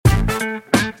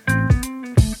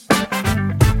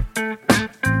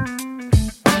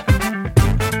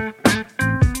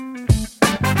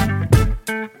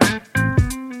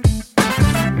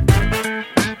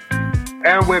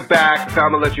back. So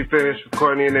I'm going to let you finish with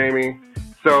Courtney and Amy.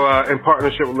 So in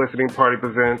partnership with Listening Party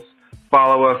Presents,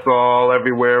 follow us all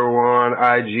everywhere. We're on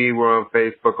IG, we're on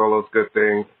Facebook, all those good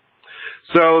things.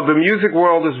 So the music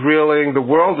world is reeling, the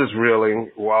world is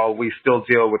reeling while we still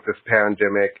deal with this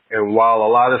pandemic. And while a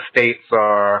lot of states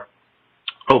are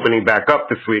opening back up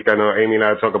this week, I know Amy and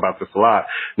I talk about this a lot,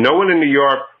 no one in New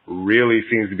York really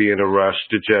seems to be in a rush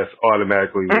to just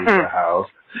automatically leave the house.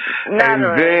 And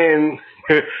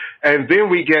then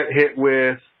we get hit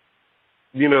with,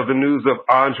 you know, the news of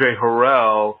Andre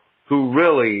Harrell, who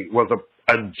really was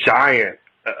a giant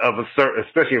of a certain,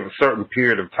 especially of a certain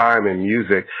period of time in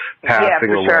music,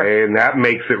 passing away. Sure. And that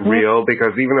makes it real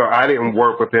because even though I didn't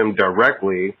work with him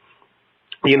directly,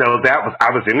 you know,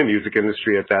 I was in the music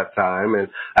industry at that time, and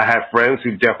I had friends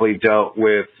who definitely dealt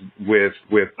with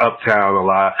Uptown a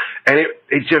lot. And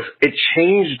it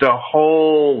changed the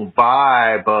whole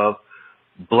vibe of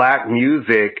black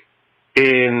music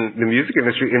in the music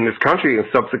industry in this country and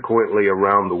subsequently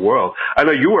around the world. I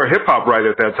know you were a hip-hop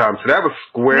writer at that time, so that was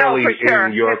squarely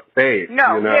in your space.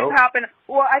 No, you know? hip-hop.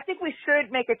 Well, I think we should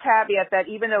make a caveat that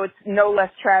even though it's no less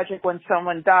tragic when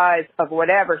someone dies of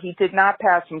whatever, he did not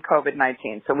pass from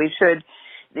COVID-19. So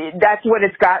that's what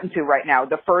it's gotten to right now.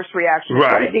 The first reaction is,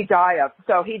 what did he die of?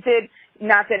 So he did.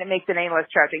 Not that it makes it any less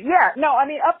tragic. Yeah, no, I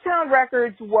mean, Uptown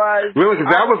Records was... Really, because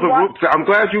that was the root. I'm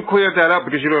glad you cleared that up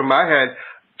because, you know, in my head,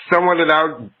 someone that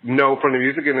I know from the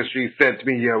music industry said to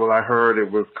me, yeah, well, I heard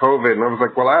it was COVID. And I was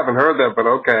like, well, I haven't heard that, but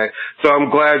okay. So I'm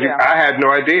glad I had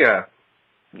no idea.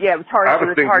 Yeah, it was hard. I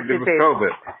was thinking it was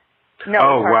COVID. No,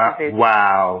 it was hard disease.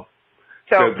 Wow.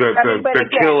 So, the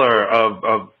killer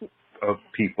of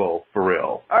people, for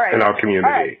real, in our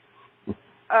community.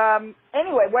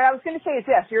 Anyway, what I was going to say is,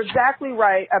 yes, you're exactly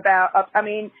right about, I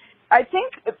mean, I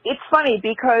think it's funny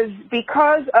because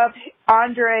of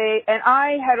Andre, and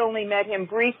I had only met him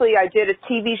briefly. I did a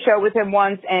TV show with him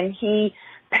once, and he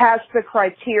passed the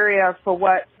criteria for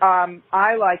what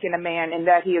I like in a man, and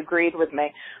that he agreed with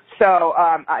me. So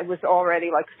I was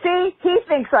already like, see, he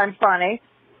thinks I'm funny.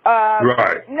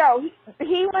 Right. No,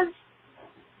 he was.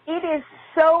 It is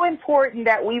so important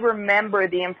that we remember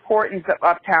the importance of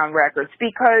Uptown Records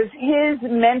because his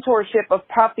mentorship of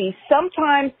Puffy,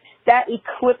 sometimes that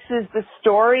eclipses the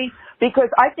story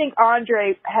because I think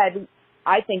Andre had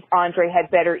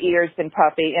better ears than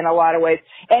Puffy in a lot of ways.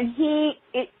 And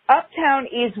Uptown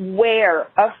is where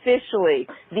officially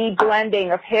the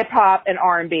blending of hip hop and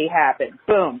R&B happened.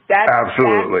 Boom.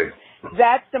 Absolutely.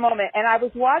 That's the moment. And I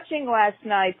was watching last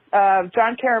night,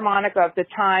 John Caramonica of the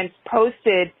Times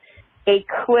posted a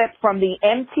clip from the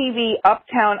MTV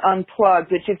Uptown Unplugged,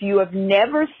 which if you have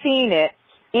never seen it,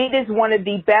 it is one of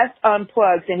the best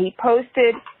unplugs. And he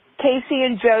posted Casey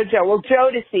and JoJo, well,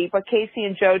 Jodeci, but Casey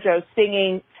and JoJo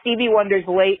singing Stevie Wonder's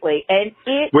Lately. And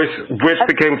which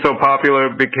became so popular,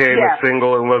 became a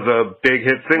single and was a big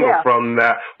hit single from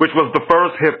that, which was the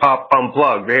first hip-hop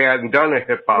unplugged. They hadn't done a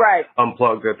hip-hop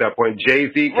unplugged at that point.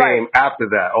 Jay-Z came after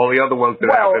that. All the other ones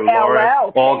that happened,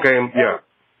 Lauren, all came,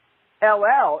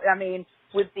 LL, I mean,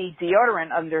 with the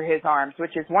deodorant under his arms,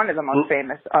 which is one of the most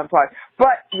famous unplugged.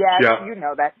 But, you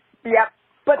know that. Yep.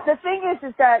 But the thing is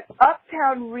that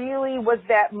Uptown really was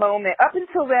that moment. Up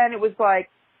until then, it was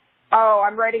like, oh,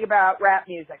 I'm writing about rap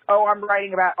music. Oh, I'm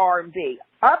writing about R&B.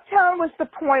 Uptown was the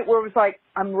point where it was like,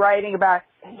 I'm writing about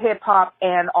hip-hop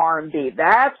and R&B.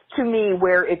 That's, to me,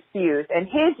 where it's fused. And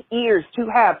his ears to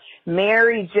have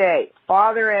Mary J.,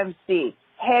 Father MC,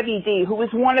 Heavy D, who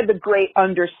was one of the great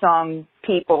undersung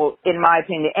people, in my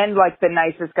opinion, and like the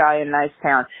nicest guy in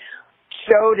Nicetown.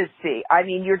 Jodeci. I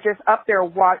mean, you're just up there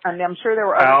watching. I mean, I'm sure there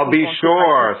were other I'll be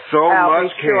sure. So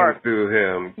much came through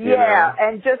him. You know?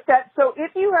 And just that. So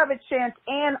if you have a chance,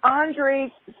 and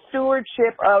Andre's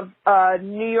stewardship of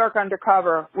New York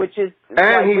Undercover, which is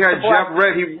and he had Jeff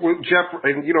Redd. Jeff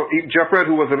Redd,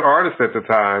 who was an artist at the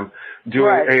time,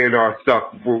 doing A&R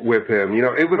stuff with him. You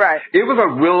know, it was a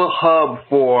real hub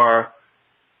for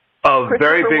a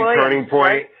very big turning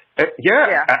point.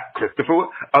 Christopher,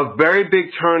 a very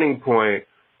big turning point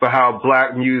for how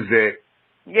black music,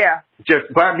 black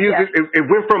music, it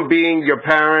went from being your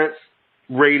parents'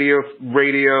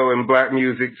 radio and black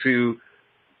music to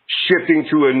shifting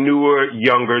to a newer,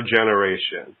 younger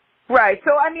generation. Right.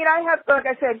 So, I mean, I have, like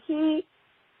I said,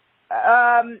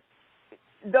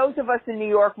 those of us in New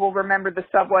York will remember the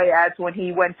subway ads when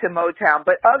he went to Motown.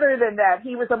 But other than that,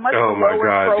 he was a much lower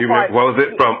profile. Oh, my God. What was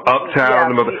it? From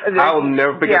Uptown to Motown? I'll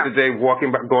never forget the day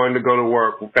going to go to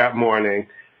work that morning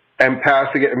and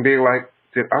passing it and being like,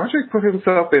 did Andre put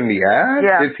himself in the ad?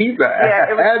 Yeah. Is he the ad?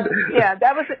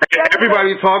 That was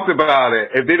everybody talked about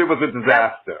it, and then it was a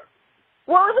disaster.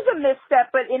 Well, it was a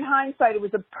misstep, but in hindsight, it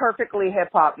was a perfectly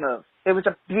hip-hop move. It was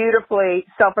a beautifully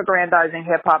self-aggrandizing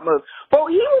hip-hop move. But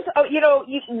he was,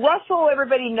 Russell,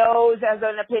 everybody knows as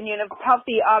an opinion of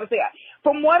Puffy, obviously.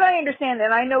 From what I understand,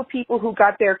 and I know people who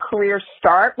got their career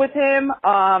start with him,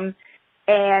 and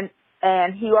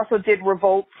he also did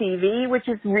Revolt TV, which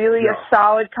is really a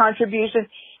solid contribution.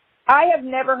 I have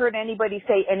never heard anybody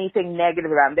say anything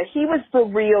negative about him, that he was the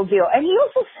real deal. And he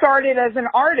also started as an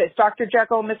artist, Dr.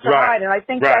 Jekyll, Mr. Hyde, and I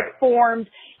think that formed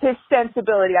his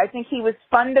sensibility. I think he was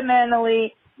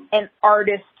fundamentally an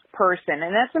artist person,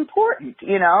 and that's important,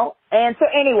 And so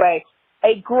anyway,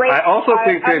 a great... I also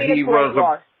think that he was...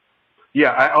 loss.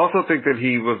 I also think that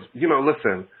he was,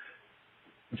 listen,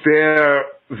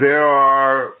 there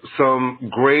are some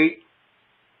great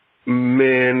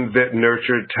men that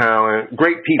nurtured talent,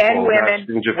 great people, and women.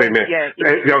 Not just say men. I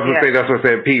was going to say, that's what I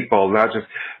said, people, not just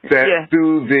that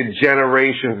through the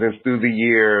generations and through the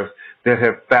years that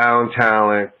have found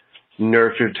talent,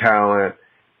 nurtured talent,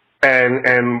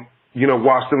 and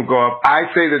watched them go up. I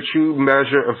say the true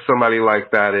measure of somebody like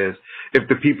that is if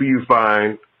the people you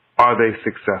find, are they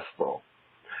successful?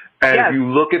 And if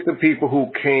you look at the people who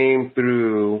came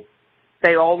through,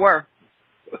 they all were.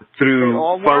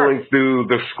 Funneling through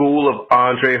the school of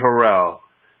Andre Harrell.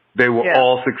 They were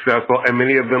all successful, and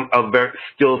many of them are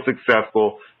still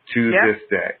successful to this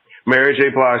day. Mary J.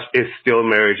 Blige is still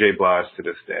Mary J. Blige to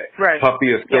this day. Right.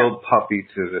 Puffy is still Puffy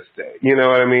to this day. You know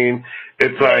what I mean?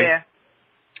 It's like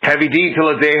Heavy D, till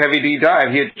the day Heavy D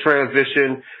died, he had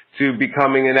transitioned to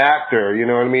becoming an actor. You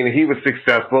know what I mean? And he was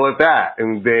successful at that.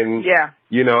 And then,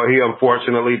 he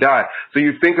unfortunately died. So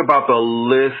you think about the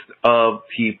list of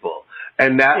people.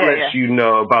 And that lets you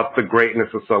know about the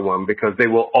greatness of someone, because they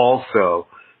don't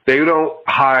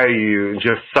hire you and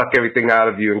just suck everything out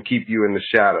of you and keep you in the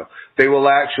shadow. They will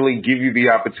actually give you the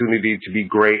opportunity to be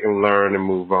great and learn and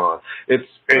move on.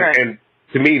 And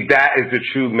to me, that is the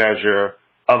true measure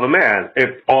of a man.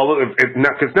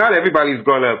 Because not everybody's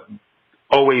going to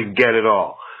always get it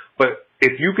all. But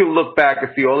if you can look back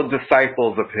and see all the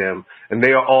disciples of him, and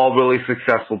they are all really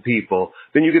successful people,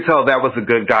 then you can tell that was a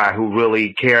good guy who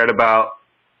really cared about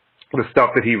the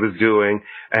stuff that he was doing,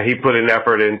 and he put an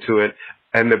effort into it,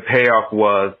 and the payoff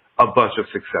was a bunch of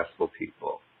successful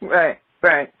people. Right.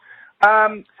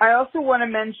 I also want to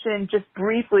mention just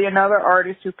briefly another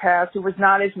artist who passed who was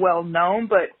not as well known,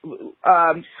 but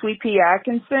Sweet Pea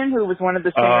Atkinson, who was one of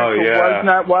the singers who Was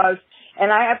Not Was. And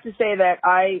I have to say that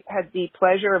I had the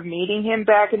pleasure of meeting him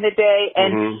back in the day,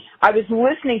 and I was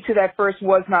listening to that first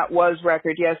Was Not Was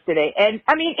record yesterday. And,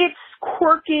 I mean, it's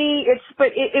quirky,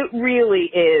 but it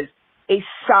really is a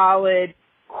solid,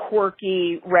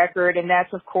 quirky record, and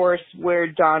that's, of course, where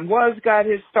Don Was got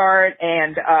his start.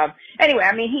 And anyway,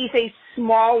 I mean, he's a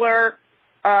smaller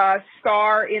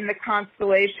star in the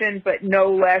constellation, but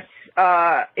no less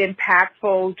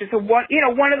impactful. Just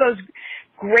one of those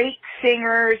great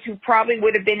singers who probably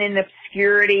would have been in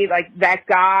obscurity, like that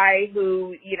guy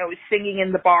who, is singing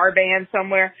in the bar band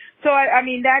somewhere. So, I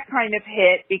mean, that kind of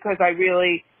hit because I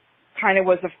really kind of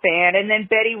was a fan. And then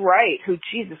Betty Wright, who,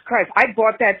 Jesus Christ, I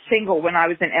bought that single when I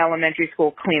was in elementary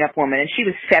school, Cleanup Woman, and she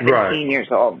was 17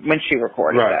 years old when she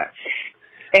recorded that.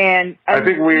 And I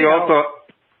think we also...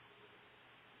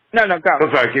 No, go.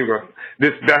 I'm sorry, keep going.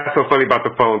 That's so funny about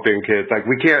the phone thing, kids. Like,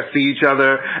 we can't see each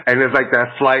other, and there's like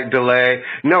that slight delay.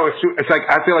 No, it's like,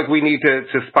 I feel like we need to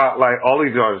spotlight all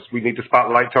these artists. We need to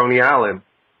spotlight Tony Allen.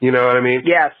 You know what I mean?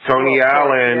 Yes. Tony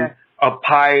Allen, a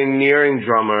pioneering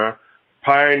drummer,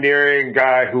 pioneering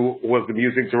guy who was the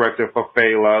music director for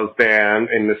Fela's band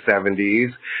in the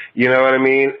 70s. You know what I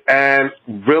mean? And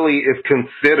really is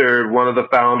considered one of the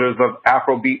founders of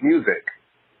Afrobeat music.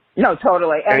 No,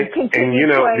 totally. And continue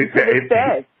playing to this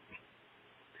day.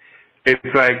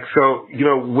 It's like, so,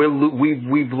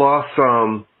 we've lost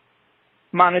some...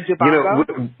 Manu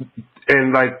Dibango?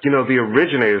 And like, the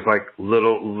originators, like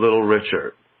Little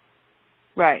Richard.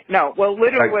 Right. No, well,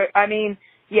 this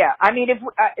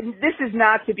is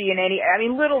not to be in any,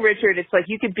 Little Richard, it's like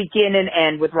you could begin and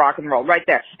end with rock and roll right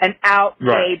there. An out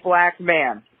gay black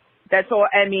man. That's all,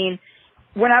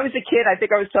 when I was a kid, I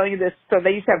think I was telling you this, so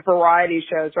they used to have variety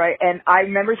shows, right? And I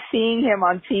remember seeing him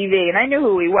on TV, and I knew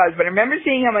who he was, but I remember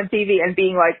seeing him on TV and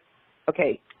being like,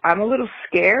 okay, I'm a little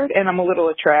scared and I'm a little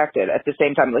attracted at the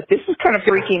same time. Like, this is kind of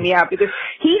freaking me out because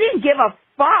he didn't give a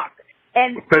fuck.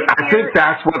 But I think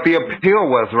that's what the appeal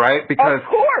was, right? Because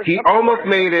he almost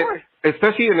made it,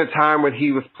 especially in the time when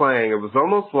he was playing, it was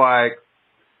almost like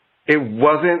it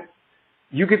wasn't,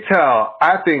 you could tell,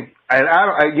 I think, and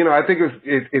I think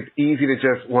it's easy to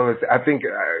just want to, I think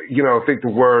the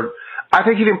word, I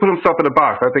think he didn't put himself in a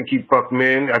box. I think he fucked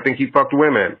men. I think he fucked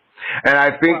women. And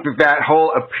I think that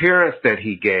whole appearance that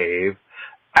he gave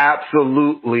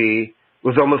absolutely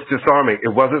was almost disarming.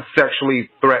 It wasn't sexually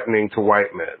threatening to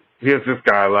white men. Here's this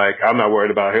guy, like, I'm not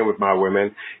worried about him with my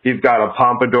women. He's got a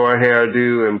pompadour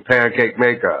hairdo and pancake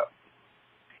makeup.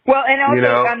 Well, and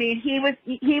also, I mean, he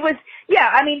was, yeah,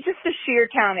 I mean, just the sheer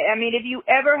talent. I mean, if you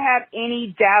ever have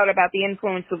any doubt about the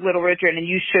influence of Little Richard, and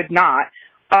you should not,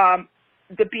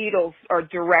 the Beatles are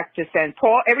direct descent.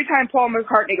 Every time Paul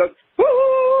McCartney goes,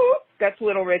 woo, that's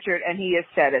Little Richard, and he has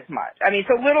said as much. I mean,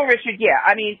 so Little Richard, yeah,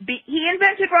 I mean, he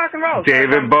invented rock and roll.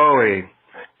 David Bowie,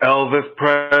 Elvis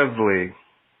Presley.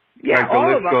 Yeah, like the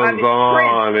list goes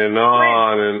on and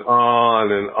on and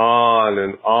on and on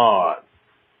and on.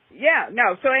 Yeah,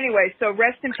 no. So anyway, so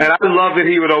rest in peace. And I love that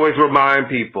he would always remind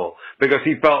people because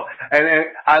he felt, and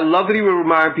I love that he would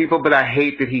remind people, but I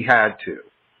hate that he had to.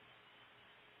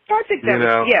 I think that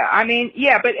was, yeah, I mean,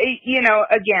 yeah, but, you know,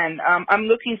 again, I'm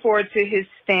looking forward to his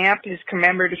stamp, his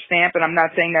commemorative stamp, and I'm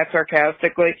not saying that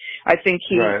sarcastically. I think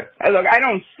look, I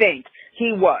don't think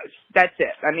he was. That's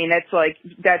it. I mean, that's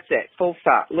it, full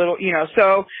stop.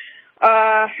 So,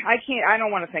 I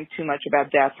don't want to think too much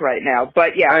about death right now,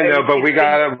 but yeah. I know, but we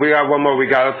got one more. We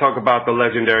got to talk about the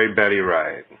legendary Betty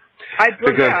Wright.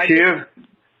 Here's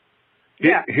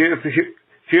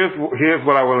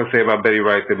what I want to say about Betty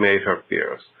Wright that made her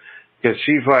fierce. Because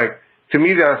she's like, to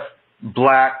me, that's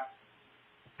black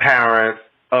parents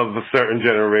of a certain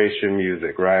generation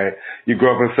music, right? You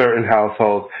grew up in certain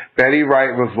households. Betty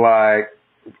Wright was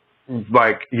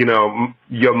like, you know,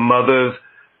 your mother's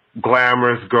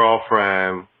glamorous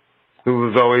girlfriend who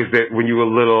was always there when you were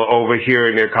little,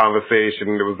 overhearing their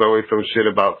conversation. There was always some shit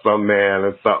about some man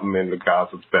or something in the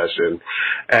gossip session.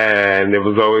 And there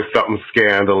was always something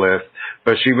scandalous.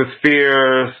 But she was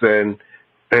fierce and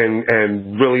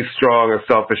really strong and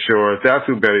self-assured. That's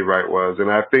who Betty Wright was. And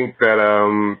I think that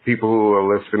people who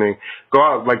are listening, go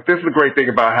out. Like, this is the great thing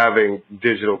about having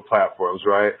digital platforms,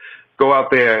 right? Go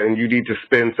out there and you need to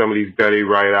spin some of these Betty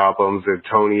Wright albums and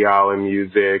Tony Allen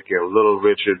music and Little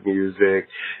Richard music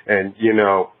and, you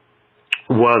know,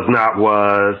 Was Not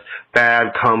Was,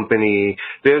 Bad Company.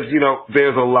 There's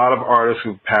a lot of artists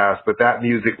who've passed, but that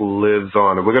music lives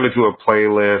on. And we're going to do a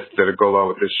playlist that'll go along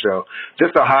with this show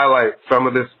just to highlight some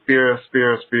of this fierce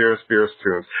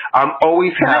tunes. I'm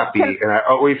always happy and I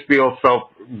always feel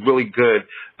really good,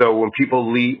 though, when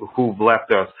people leave who've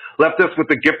left us with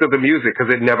the gift of the music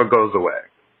because it never goes away.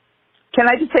 Can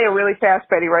I just say a really fast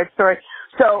Betty Wright story?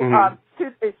 So,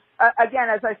 again,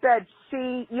 as I said,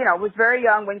 she, you know, was very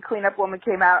young when Clean Up Woman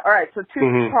came out. All right, so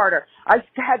two-parter. I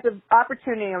had the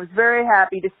opportunity, I was very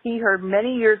happy to see her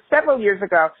several years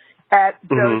ago at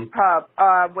Joe's Pub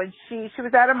when she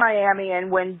was out of Miami and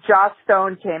when Joss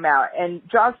Stone came out. And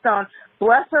Joss Stone,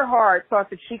 bless her heart, thought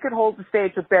that she could hold the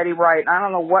stage with Betty Wright. I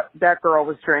don't know what that girl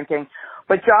was drinking.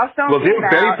 But Joss Stone came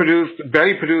out.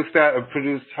 Betty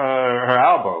produced her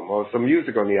album or some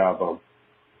music on the album.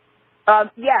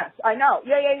 Yes, I know.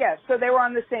 Yeah. So they were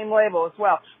on the same label as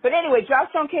well. But anyway, Joss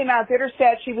Stone came out, did her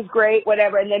set. She was great,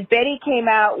 whatever. And then Betty came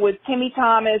out with Timmy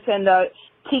Thomas and the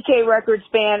TK Records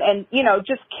band and, you know,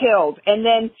 just killed. And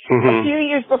then a few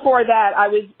years before that, I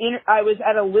was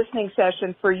at a listening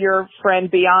session for your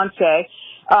friend Beyonce.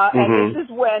 And this is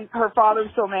when her father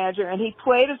was still manager, and he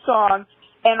played a song.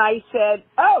 And I said,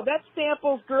 oh, that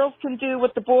samples girls can't do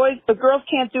what the boys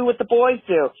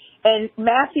do. And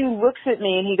Matthew looks at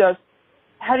me and he goes,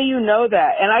 how do you know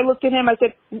that? And I looked at him, I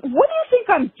said, what do you think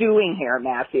I'm doing here,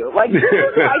 Matthew? Like, this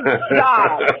is my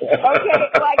job. Okay,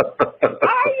 like,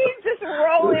 I am just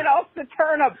rolling off the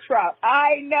turnip truck.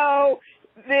 I know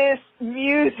this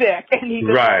music. And he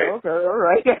just okay, all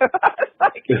right.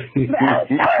 Like,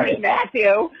 sorry,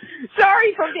 Matthew.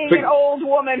 Sorry for being an old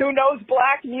woman who knows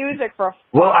black music for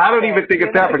Well, I don't even think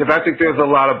it's that, because I think there's a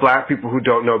lot of black people who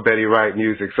don't know Betty Wright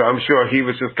music. So I'm sure he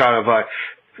was just kind of like,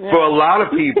 for a lot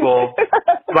of people,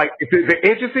 like, the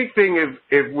interesting thing is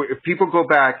if people go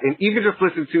back and even just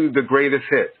listen to the greatest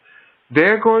hits,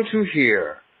 they're going to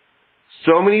hear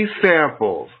so many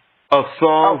samples of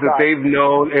songs that they've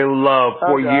known and loved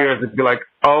for years and be like,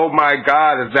 oh my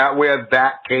God, is that where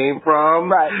that came from?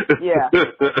 Right, yeah.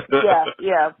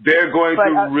 Yeah. They're going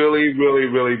to really, really,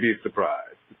 really be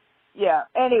surprised. Yeah,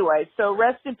 anyway, so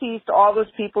rest in peace to all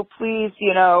those people. Please, stay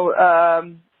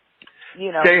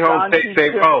home, stay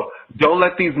safe. Oh, don't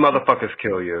let these motherfuckers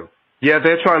kill you. Yeah,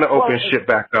 they're trying to open shit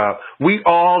back up. We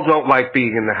all don't like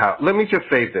being in the house. Let me just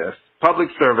say this. Public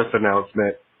service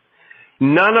announcement.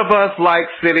 None of us like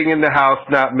sitting in the house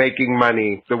not making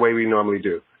money the way we normally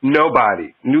do.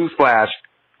 Nobody. Newsflash.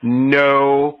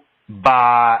 Nobody.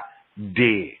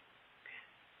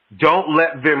 Don't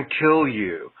let them kill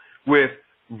you with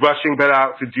rushing back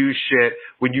out to do shit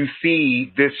when you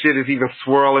see this shit is even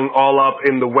swirling all up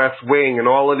in the West Wing and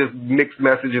all of this mixed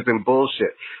messages and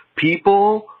bullshit.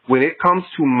 People, when it comes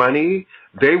to money,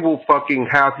 they will fucking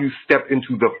have you step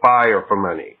into the fire for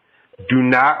money. Do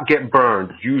not get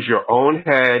burned. Use your own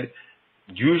head.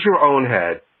 Use your own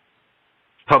head.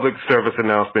 Public service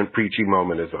announcement, preachy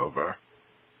moment is over.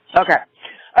 Okay.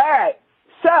 All right.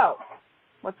 So,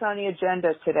 what's on the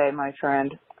agenda today, my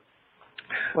friend?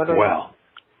 Well,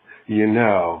 you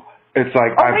know, it's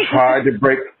like I've tried to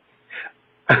break...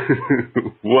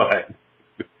 What?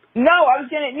 No, I was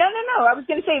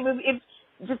gonna say,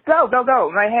 just go.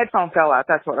 My headphone fell out.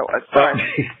 That's what it was.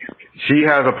 Sorry. She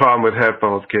has a problem with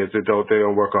headphones, kids. They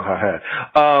don't work on her head.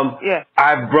 Yeah.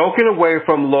 I've broken away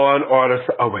from Law and Order.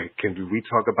 Oh wait, can we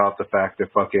talk about the fact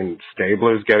that fucking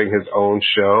Stabler's getting his own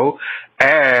show,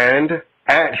 and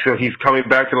so he's coming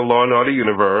back to the Law and Order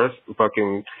universe.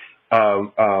 Fucking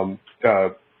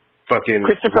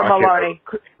Christopher Maloney.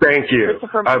 Thank you.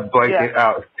 I'm blanking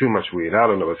out. Too much weed. I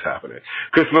don't know what's happening.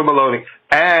 Christopher Maloney.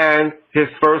 And his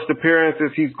first appearance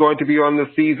is he's going to be on the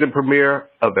season premiere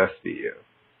of SVU.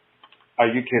 Are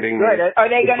you kidding me? Good. Are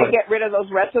they going to get rid of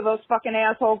those rest of those fucking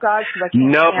asshole guys?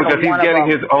 No, because he's getting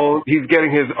his own. He's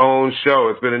getting his own show.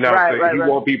 It's been announced that he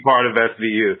won't be part of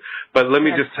SVU. But let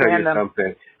me just tell you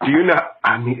something. Do you know?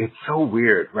 I mean, it's so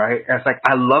weird, right? It's like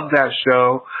I love that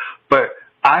show, but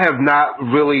I have not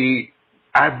really.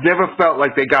 I've never felt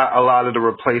like they got a lot of the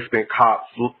replacement cops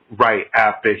right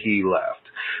after he left.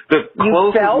 The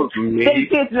closest was me. They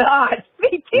did not.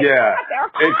 Yeah,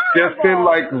 it's just been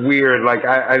like weird. Like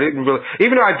I didn't really,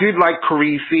 even though I did like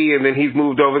Carisi, and then he's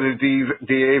moved over to the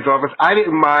DA's office. I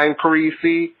didn't mind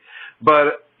Carisi,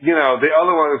 but you know the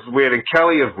other one is weird, and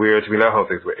Kelly is weird to me. That whole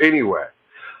thing's weird. Anyway,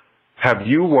 have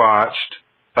you watched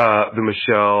the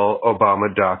Michelle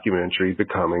Obama documentary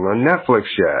Becoming on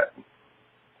Netflix yet?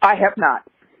 I have not.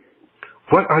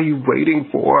 What are you waiting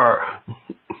for?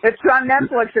 It's on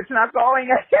Netflix. It's not going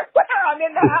anywhere. I'm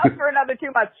in the house for another 2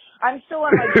 months. I'm still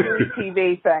on my Jewy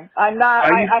TV thing. I'm not.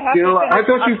 I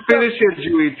thought you finished your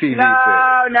Jewy TV thing. No.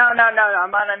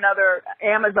 I'm on another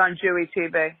Amazon Jewy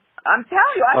TV. I'm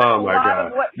telling you. Oh my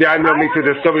God. Yeah, I know. Me too.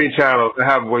 There's so many channels that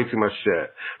have way too much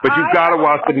shit. But you've got to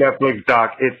watch the Netflix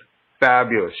doc. It's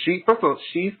fabulous. First of all,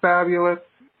 she's fabulous,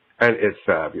 and it's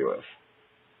fabulous.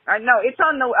 I know it's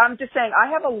on the. I'm just saying. I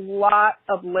have a lot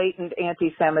of latent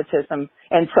anti-Semitism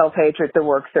and self-hatred to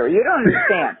work through. You don't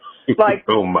understand. Like,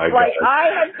 oh my God. Like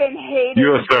I have been hated.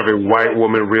 You're serving white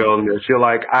woman realness. You're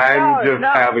like, I'm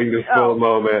having this full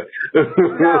moment.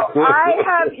 No, I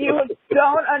have. You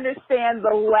don't understand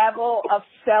the level of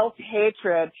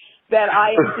self-hatred that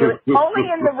I am doing. Only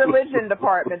in the religion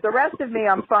department. The rest of me,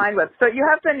 I'm fine with. So you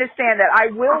have to understand that I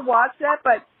will watch that,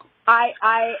 but.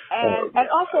 And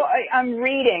also I'm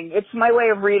reading. It's my way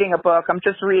of reading a book. I'm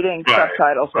just reading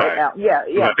subtitles right now. Yeah.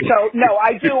 Right. So no,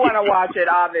 I do want to watch it,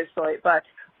 obviously, but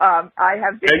I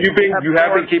have been. And you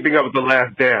have been keeping up with The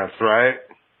Last Dance, right?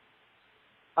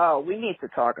 Oh, we need to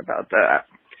talk about that.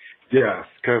 Yes,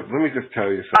 because let me just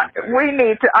tell you something. We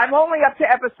need to. I'm only up to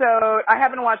episode. I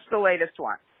haven't watched the latest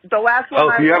one. The last one.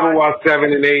 Oh, so you haven't watched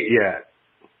 7 and 8 yet?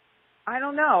 I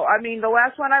don't know. I mean, the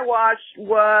last one I watched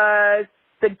was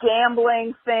the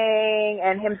gambling thing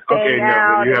and him staying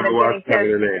out. You haven't watched 7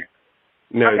 and 8.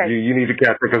 No, you need to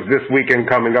catch it because this weekend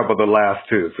coming up are the last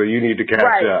two, so you need to catch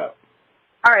up.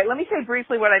 All right, let me say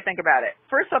briefly what I think about it.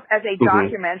 First off, as a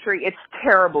documentary, it's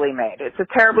terribly made. It's a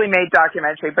terribly made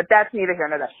documentary, but that's neither here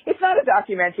nor there. It's not a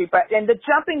documentary, and the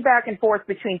jumping back and forth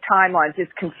between timelines is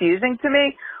confusing to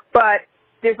me, but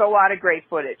there's a lot of great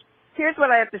footage. Here's what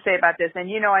I have to say about this,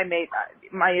 and you know I made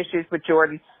my issues with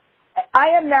Jordan. I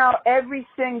am now every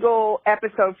single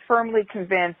episode firmly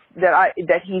convinced that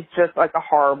he's just like a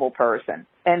horrible person.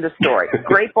 End of story.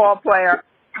 Great ball player,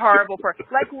 horrible person.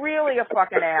 Like really a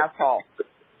fucking asshole.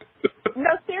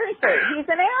 No, seriously, he's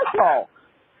an asshole.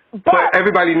 But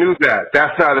everybody knew that.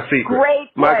 That's not a secret. Great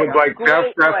Michael Blake,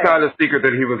 that's player. not a secret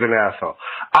that he was an asshole.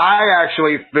 I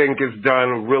actually think it's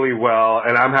done really well,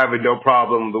 and I'm having no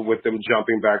problem with them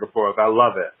jumping back and forth. I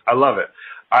love it.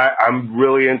 I'm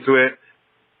really into it.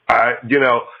 I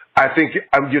think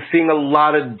you're seeing a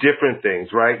lot of different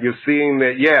things, right? You're seeing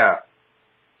that,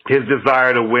 his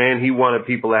desire to win, he wanted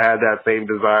people to have that same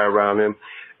desire around him.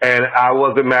 And I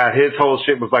wasn't mad. His whole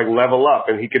shit was like level up,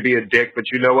 and he could be a dick, but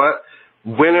you know what?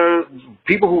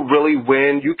 People who really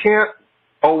win, you can't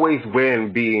always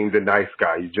win being the nice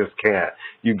guy. You just can't.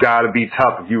 You got to be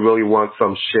tough if you really want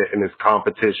some shit in this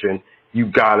competition you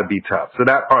got to be tough. So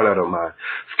that part I don't mind.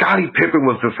 Scottie Pippen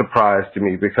was a surprise to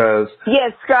me because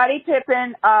Scottie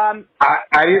Pippen. I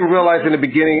didn't realize in the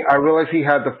beginning. I realized he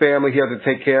had the family. He had to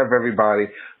take care of everybody,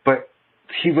 but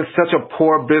he was such a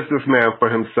poor businessman for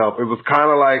himself. It was kind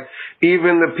of like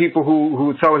even the people who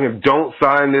were telling him, don't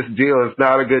sign this deal, it's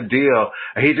not a good deal.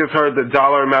 And he just heard the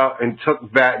dollar amount and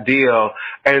took that deal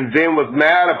and then was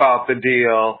mad about the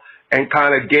deal and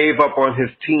kind of gave up on his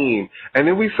team. And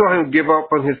then we saw him give up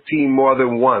on his team more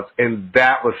than once, and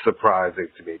that was surprising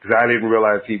to me because I didn't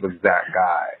realize he was that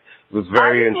guy. It was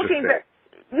very interesting.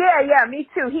 Yeah, me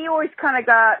too. He always kind of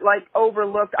got, like,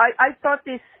 overlooked. I thought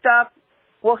this stuff,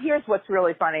 well, here's what's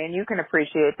really funny, and you can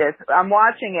appreciate this. I'm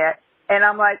watching it, and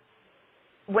I'm like,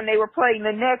 when they were playing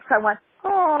the Knicks, I went,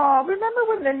 oh, remember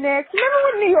when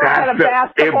New York had a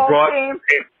basketball team?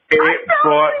 It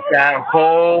brought that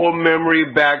whole memory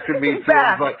back to me. So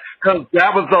I was like, because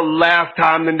that was the last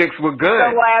time the Knicks were good.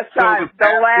 The last time.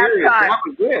 That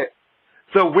was it.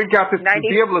 So we got to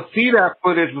be able to see that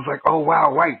footage. Was like, oh,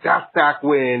 wow, right. That's back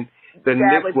when the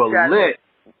Knicks were lit.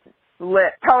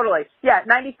 Lit, totally. Yeah,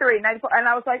 93, 94. And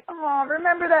I was like, oh,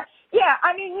 remember that? Yeah,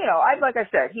 I mean, you know, like I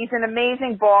said, he's an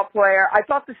amazing ball player. I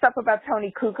thought the stuff about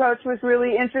Tony Kukoc was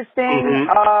really interesting.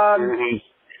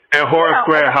 And Horace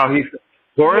Grant, how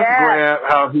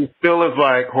he still is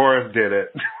like Horace did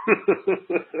it.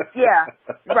 Yeah,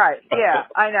 right. Yeah,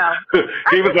 I know.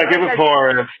 He was like, it was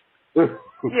Horace.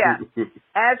 Yeah.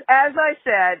 As I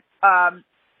said,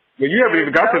 well, you haven't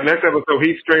even got to the next episode.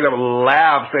 He straight up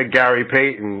laughs at Gary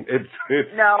Payton.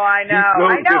 No, I know.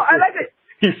 I like it.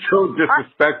 He's so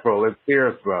disrespectful. It's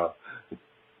fierce, bro.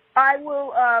 I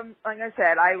will, like I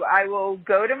said, I will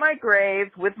go to my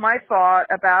grave with my thought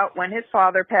about when his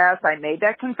father passed. I made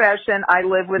that confession. I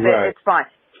live with it. It's fine.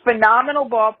 Phenomenal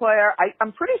ball player.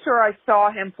 I'm pretty sure I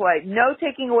saw him play. No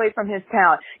taking away from his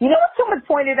talent. You know what someone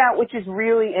pointed out, which is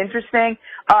really interesting?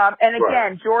 And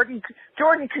again, Jordan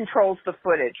controls the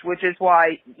footage, which is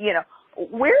why, you know,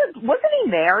 wasn't he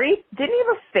married? Didn't he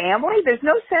have a family? There's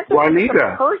no sense of a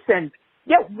person.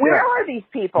 Yeah, where are these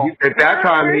people? At that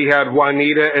time, he had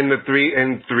Juanita and the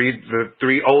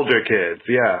three older kids.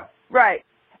 Yeah. Right.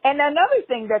 And another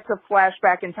thing that's a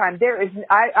flashback in time,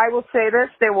 I will say this,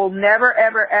 there will never,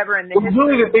 ever, ever in the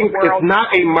history of the world. It's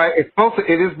not it's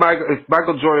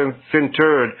Michael Jordan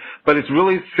centered, but it's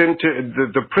really centered,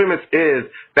 the premise is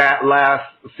that last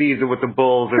season with the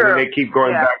Bulls, and then they keep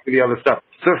going back to the other stuff.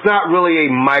 So it's not really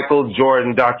a Michael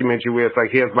Jordan documentary where it's like,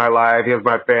 here's my life, here's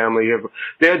my family,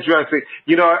 they're addressing,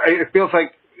 you know, it feels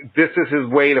like this is his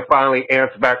way to finally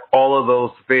answer back all of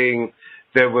those things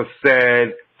that was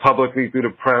said publicly through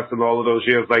the press and all of those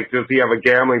years, like, does he have a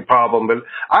gambling problem? But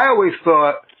I always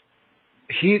thought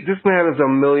this man is a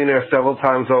millionaire several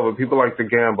times over. People like to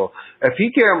gamble. If he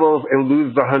gambles and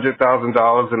loses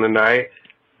 $100,000 in a night,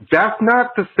 that's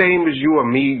not the same as you or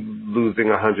me losing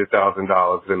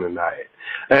 $100,000 in a night.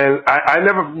 And I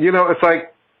never, you know,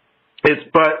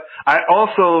 but I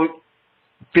also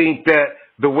think that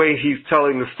the way he's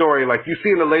telling the story, like you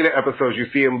see in the later episodes, you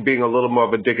see him being a little more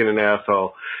of a dick and an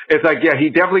asshole. It's like, yeah, he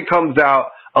definitely comes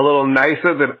out a little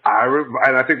nicer than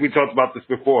and I think we talked about this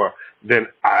before, than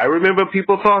I remember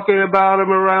people talking about him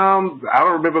around. I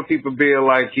don't remember people being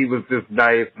like he was this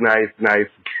nice guy like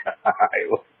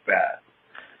that.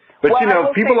 But, you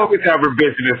know, people always have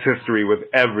revisionist history with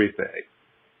everything.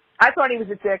 I thought he was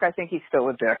a dick. I think he's still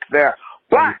a dick there.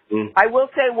 But I will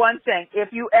say one thing.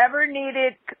 If you ever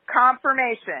needed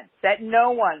confirmation that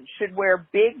no one should wear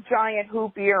big, giant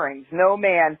hoop earrings, no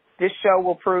man, this show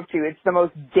will prove to you. It's the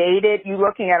most dated. You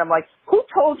looking at him like, who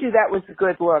told you that was a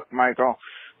good look, Michael?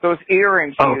 Those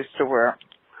earrings you used to wear.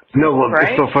 No, well,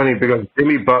 it's so funny because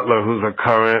Jimmy Butler, who's a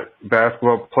current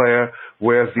basketball player,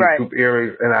 wears these hoop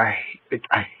earrings, and I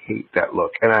hate that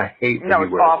look, and I hate that he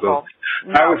wears those.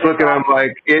 I was looking, I'm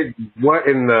like, what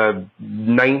in the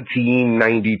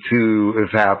 1992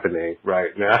 is happening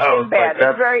right now? It's bad.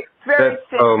 It's very sad.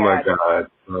 Oh my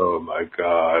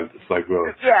God. It's like,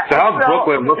 really. Yeah, so how's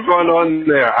Brooklyn? What's going on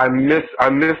there? I miss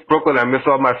Brooklyn. I miss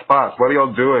all my spots. What are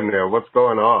y'all doing there? What's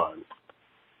going on?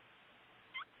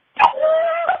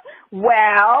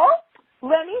 Well,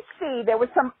 let me see. There was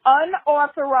some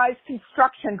unauthorized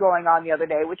construction going on the other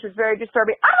day, which was very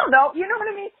disturbing. I don't know. You know what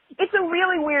I mean? It's a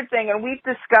really weird thing, and we've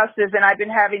discussed this, and I've been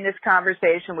having this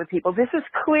conversation with people. This is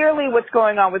clearly what's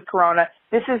going on with Corona.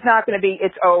 This is not going to be,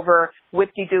 it's over,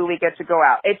 whipty-doo, we get to go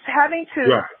out.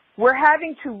 We're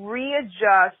having to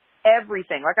readjust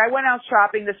everything. Like, I went out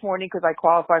shopping this morning because I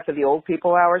qualify for the old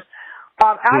people hours.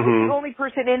 I was the only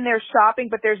person in there shopping,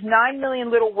 but there's 9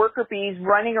 million little worker bees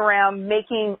running around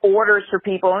making orders for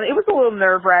people. And it was a little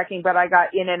nerve-wracking, but I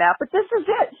got in and out. But this is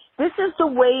it. This is the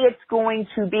way it's going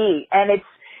to be. And it's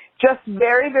just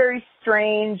very, very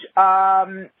strange.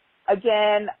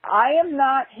 Again, I am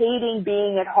not hating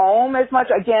being at home as much.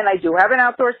 Again, I do have an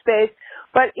outdoor space,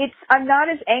 but I'm not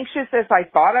as anxious as I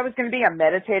thought I was going to be. I'm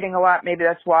meditating a lot. Maybe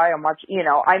that's why I'm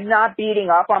I'm not beating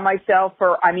up on myself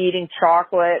for I'm eating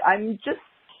chocolate.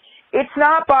 It's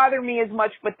not bothering me as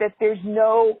much, but that there's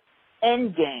no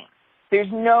end game.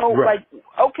 There's no,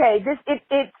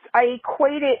 I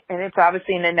equate it, and it's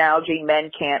obviously an analogy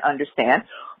men can't understand,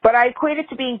 but I equate it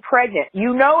to being pregnant.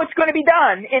 You know it's going to be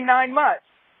done in 9 months.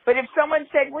 But if someone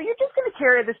said, well, you're just going to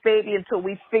carry this baby until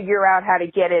we figure out how to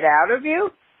get it out of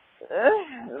you,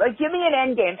 give me an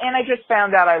end game. And I just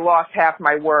found out I lost half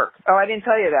my work. Oh, I didn't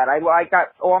tell you that. I got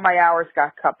all my hours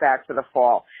got cut back for the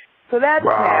fall. So that's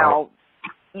now,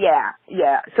 yeah.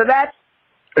 So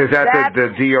is that the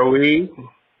DOE?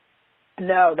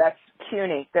 No, that's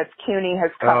CUNY. CUNY has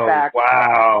cut back.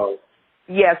 Wow.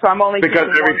 Yeah, so I'm only because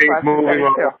everything's moving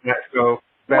on.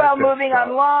 Moving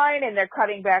online, and they're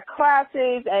cutting back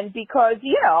classes, and because,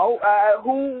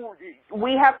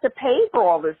 we have to pay for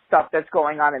all this stuff that's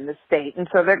going on in the state, and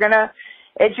so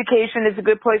education is a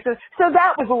good place. So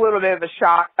that was a little bit of a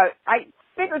shock. I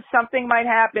figured something might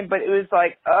happen, but it was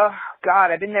like, oh,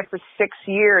 God, I've been there for 6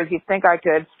 years. You'd think I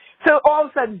could. So all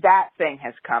of a sudden, that thing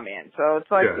has come in. So it's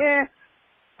like,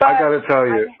 But I got to tell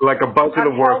you, a bunch of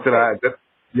the work that I did.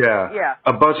 Yeah.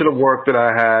 A bunch of the work that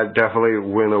I had definitely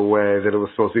went away, that it was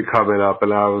supposed to be coming up,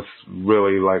 and I was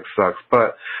really sucks.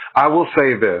 But I will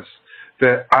say this,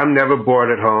 that I'm never bored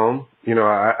at home.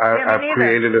 I've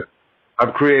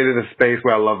created a space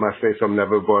where I love my space, so I'm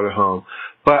never bored at home.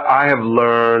 But I have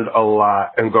learned a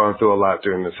lot and gone through a lot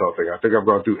during this whole thing. I think I've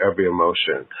gone through every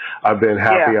emotion. I've been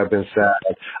happy. I've been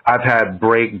sad. I've had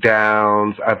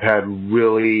breakdowns. I've had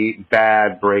really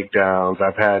bad breakdowns.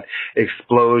 I've had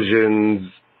explosions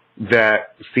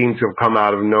that seemed to have come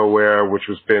out of nowhere, which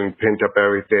was been pent up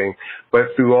everything.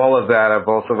 But through all of that, I've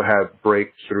also had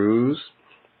breakthroughs.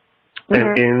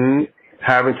 And in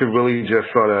having to really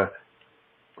just sort of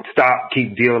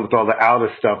keep dealing with all the outer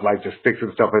stuff, like just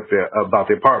fixing stuff about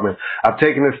the apartment, I've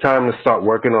taken this time to start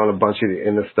working on a bunch of the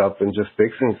inner stuff and just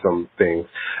fixing some things.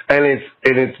 And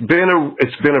it's been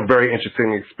a very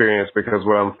interesting experience, because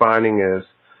what I'm finding is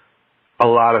a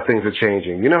lot of things are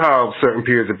changing. You know how certain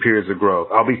periods of growth.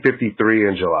 I'll be 53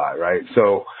 in July, right?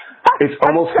 So it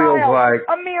almost feels like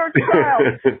a mere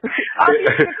child. I'll be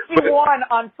 61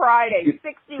 on Friday.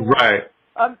 61. Right.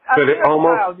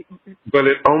 But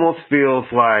it almost feels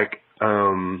like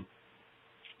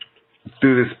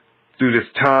through this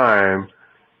time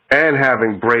and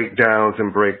having breakdowns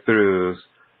and breakthroughs,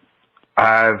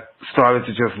 I've started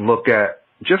to just look at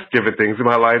just different things in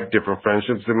my life, different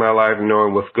friendships in my life,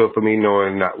 knowing what's good for me,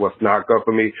 knowing what's not good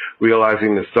for me,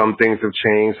 realizing that some things have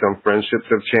changed, some friendships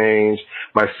have changed,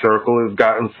 my circle has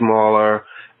gotten smaller,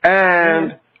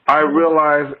 and I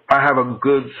realize I have a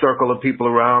good circle of people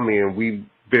around me, and we've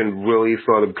been really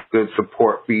sort of good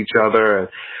support for each other. And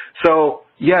so,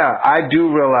 I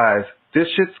do realize this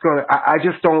shit's I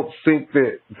just don't think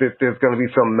that there's going to be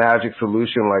some magic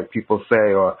solution like people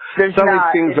say, or some of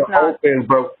these things are open,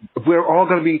 but we're all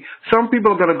going to be, some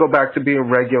people are going to go back to being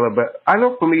regular, but I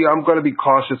know for me, I'm going to be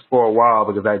cautious for a while,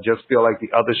 because I just feel like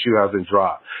the other shoe hasn't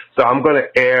dropped. So I'm going to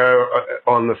err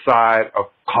on the side of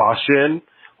caution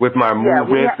with my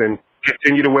movements and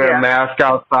continue to wear a mask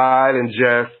outside and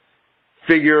just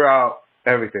figure out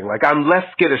everything. I'm less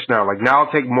skittish now. Now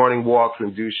I'll take morning walks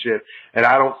and do shit, and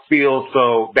I don't feel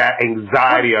that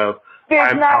anxiety of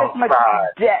I'm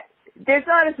outside. There's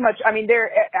not as much. I mean,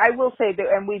 I will say that,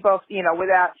 and we both,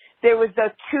 there was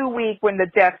the 2 week when the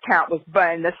death count was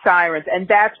and the sirens, and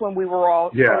that's when we were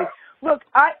all. Yeah. Look,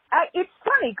 it's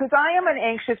funny, because I am an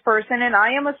anxious person and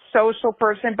I am a social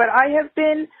person, but I have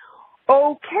been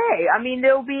okay. I mean,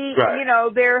 there'll be,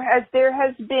 there has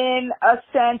been a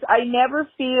sense. I never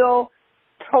feel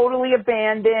totally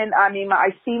abandoned. I mean, I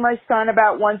see my son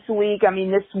about once a week. I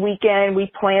mean, this weekend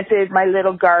we planted my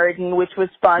little garden, which was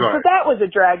fun. Right. So that was a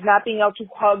drag, not being able to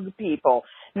hug people,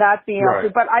 not being able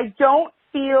to, but I don't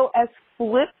feel as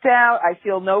flipped out. I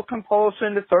feel no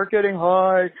compulsion to start getting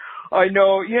high. I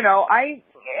know, I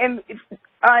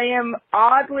am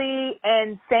oddly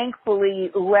and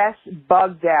thankfully less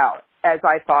bugged out as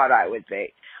I thought I would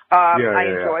be. I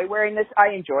enjoy wearing this. I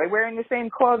enjoy wearing the same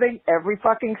clothing every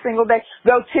fucking single day.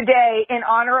 Though today, in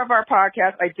honor of our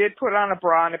podcast, I did put on a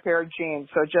bra and a pair of jeans.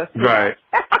 So just right.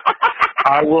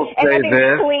 I will say and I've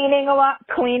been cleaning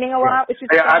a lot, which is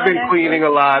fun. I've been cleaning a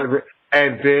lot.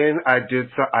 And then I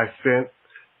sent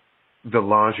the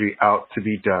laundry out to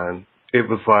be done. It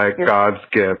was like God's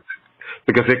gift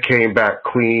because it came back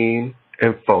clean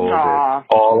and folded. Aww.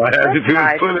 All I had to do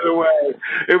nice. was put it away.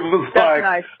 It was That's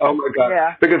nice. oh my God.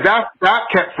 Yeah. Because that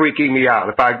kept freaking me out,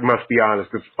 if I must be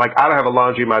honest. Because, like, I don't have a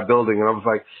laundry in my building, and I was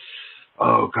like,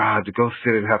 oh God, to go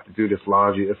sit and have to do this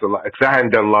laundry, it's a lot. Because I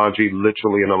hadn't done laundry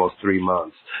literally in almost 3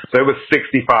 months. So it was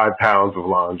 65 pounds of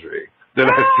laundry that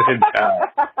I sent out.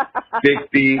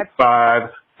 65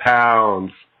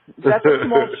 pounds. That's a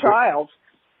small child.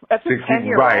 That's a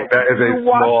 10-year-old. Right, that is a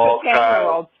small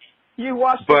child. You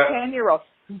watched a 10-year-old.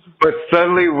 But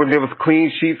suddenly, when there was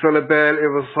clean sheets on the bed, it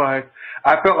was like,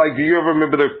 I felt like, do you ever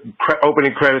remember the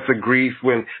opening credits of Grease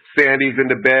when Sandy's in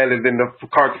the bed and then the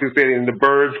cartoon Sandy and the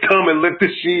birds come and lift the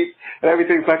sheet and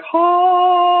everything's like,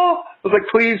 oh, it was like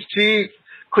clean sheets,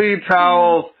 clean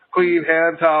towels, clean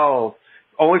hand towels.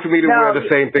 Only for me to wear the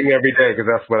same thing every day because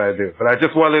that's what I do. But I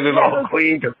just wanted it all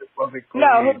clean because it wasn't clean.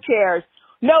 No, who cares?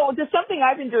 No, there's something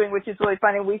I've been doing which is really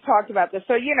funny. We've talked about this.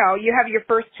 So, you know, you have your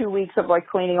first 2 weeks of like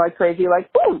cleaning like crazy. Like,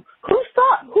 ooh, who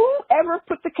ever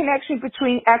put the connection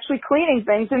between actually cleaning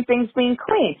things and things being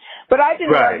clean? But I've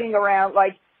been lugging around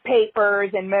like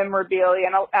papers and memorabilia,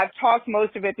 and I've talked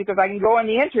most of it because I can go on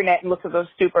the internet and look at those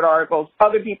stupid articles,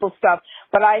 other people's stuff.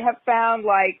 But I have found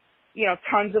like, you know,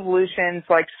 tons of Lucian's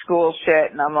like school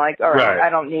shit, and I'm like, all right, I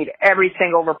don't need every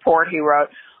single report he wrote.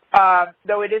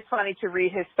 Though it is funny to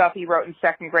read his stuff he wrote in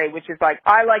second grade, which is like,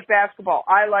 I like basketball,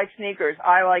 I like sneakers,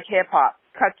 I like hip hop.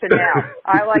 Cut to now.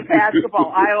 I like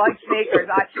basketball, I like sneakers.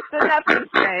 So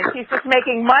nothing's changed. He's just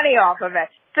making money off of it.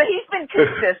 So he's been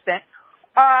consistent.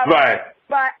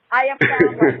 But I have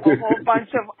found like a whole bunch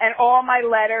of, and all my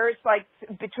letters, like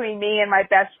between me and my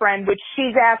best friend, which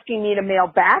she's asking me to mail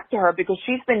back to her because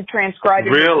she's been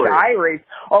transcribing her diaries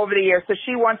over the years. So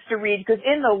she wants to read, because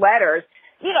in the letters,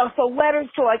 you know, so letters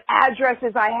to like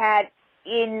addresses I had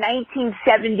in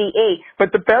 1978.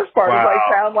 But the best part is I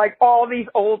found like all these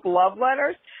old love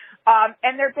letters.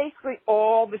 And they're basically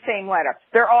all the same letter.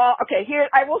 They're all, okay, here,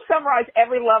 I will summarize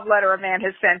every love letter a man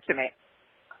has sent to me.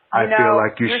 I feel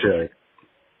like you should.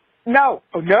 No.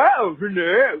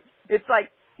 It's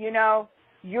like, you know,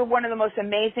 you're one of the most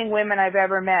amazing women I've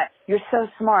ever met. You're so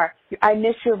smart. I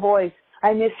miss your voice.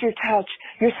 I miss your touch.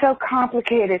 You're so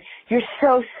complicated. You're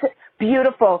so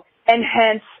beautiful. And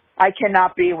hence, I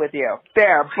cannot be with you.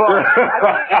 There, boom.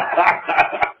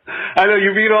 I know,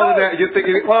 you read all of that, you're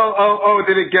thinking,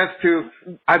 then it gets to,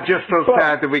 I'm just so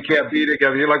sad that we can't be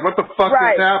together. You're like, what the fuck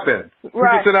just happened? You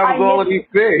just said I was all of these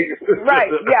things.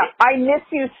 I miss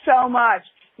you so much.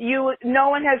 No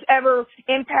one has ever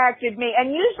impacted me.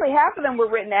 And usually half of them were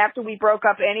written after we broke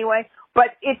up anyway.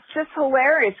 But it's just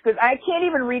hilarious because I can't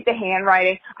even read the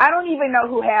handwriting. I don't even know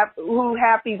who half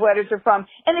these letters are from.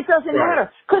 And it doesn't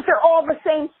matter because they're all the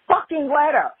same fucking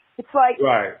letter. It's like,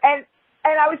 and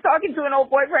I was talking to an old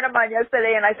boyfriend of mine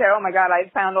yesterday, and I said, oh, my God, I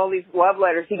found all these love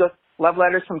letters. He goes, love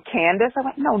letters from Candace? I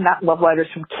went, no, not love letters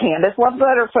from Candace, love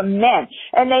letters from men.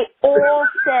 And they all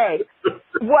say,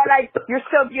 you're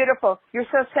so beautiful. You're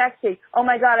so sexy. Oh,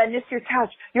 my God, I miss your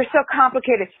touch. You're so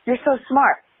complicated. You're so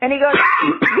smart. And he goes,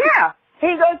 yeah.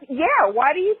 He goes, yeah,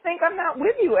 why do you think I'm not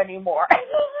with you anymore?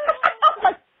 I'm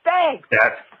like, thanks.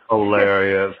 That's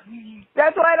hilarious.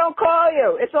 That's why I don't call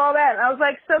you. It's all that. And I was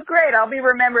like, so great. I'll be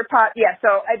remembered. Yeah,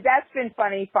 so that's been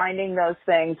funny finding those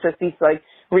things, just these like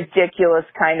ridiculous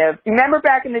kind of. Remember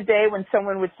back in the day when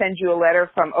someone would send you a letter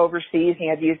from overseas and you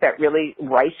had to use that really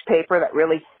rice paper, that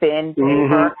really thin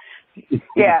paper?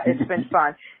 Yeah, it's been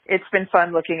fun. It's been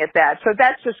fun looking at that. So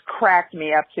that's just cracked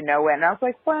me up to no end. I was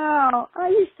like, wow, I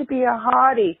used to be a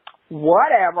hottie.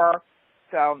 Whatever.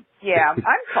 So, yeah,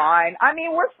 I'm fine. I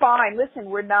mean, we're fine. Listen,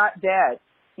 we're not dead.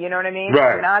 You know what I mean?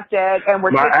 We're not dead, and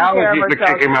we're taking care of ourselves. My allergies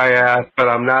are kicking my ass, but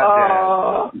I'm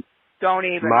not dead. Don't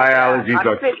even. My allergies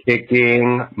are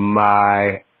kicking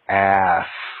my ass.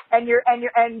 And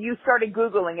you started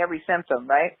Googling every symptom,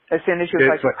 right? As soon as you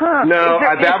were no,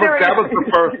 that was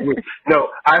the first week. No,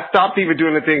 I stopped even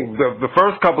doing the thing. The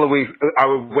first couple of weeks, I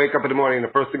would wake up in the morning, and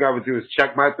the first thing I would do is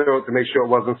check my throat to make sure it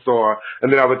wasn't sore,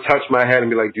 and then I would touch my head and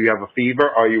be like, "Do you have a fever?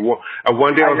 Are you?"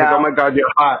 One day I was like, "Oh my God,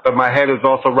 you're hot," but my head is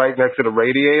also right next to the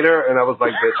radiator, and I was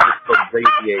like, "Bitch, it's the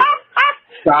radiator."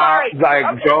 Stop,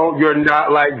 don't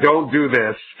do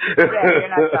this. Yeah, you're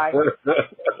not dying.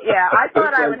 Yeah, I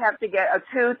thought I would have to get a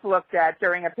tooth looked at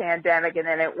during a pandemic and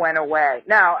then it went away.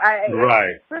 No,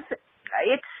 listen,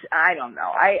 I don't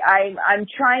know. I'm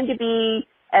trying to be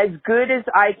as good as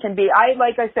I can be.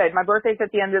 Like I said, my birthday's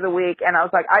at the end of the week and I was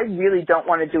like, I really don't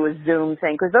want to do a Zoom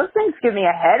thing because those things give me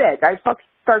a headache. I start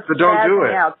so don't do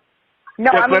it. Out. No,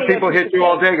 just let people hit you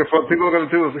all day. What people are going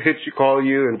to do is call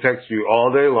you and text you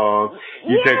all day long.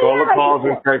 You take all the calls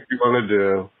and texts you want to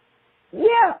do.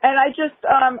 Yeah, and I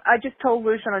just told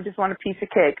Lucian I just want a piece of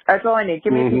cake. That's all I need.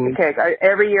 Give me a piece of cake.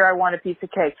 Every year I want a piece of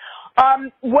cake.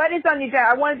 What is on the agenda?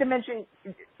 I wanted to mention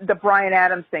the Bryan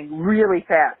Adams thing really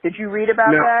fast. Did you read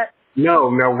about that?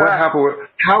 No. Now, what happened?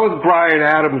 How is Bryan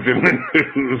Adams in the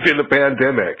news in the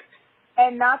pandemic?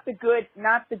 And not the good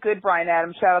Bryan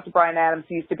Adams. Shout out to Bryan Adams,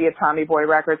 who used to be at Tommy Boy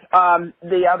Records.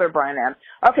 The other Bryan Adams.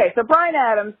 Okay, so Bryan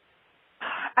Adams,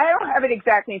 I don't have it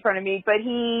exactly in front of me, but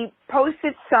he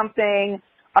posted something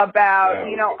about,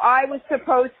 I was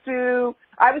supposed to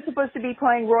be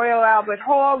playing Royal Albert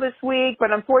Hall this week,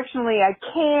 but unfortunately I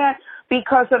can't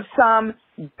because of some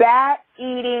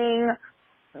bat-eating,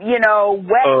 wet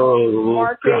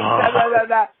market, blah, blah, blah,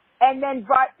 blah. And then,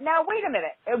 now wait a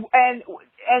minute,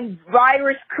 and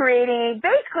virus creating,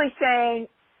 basically saying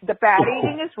the bat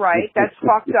eating is right, that's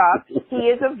fucked up, he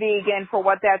is a vegan for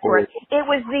what that's worth. It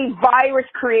was the virus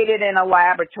created in a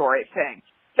laboratory thing.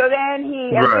 So then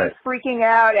everybody's freaking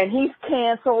out and he's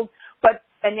canceled,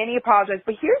 and then he apologized.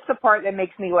 But here's the part that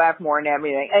makes me laugh more than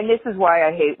everything, and this is why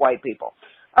I hate white people.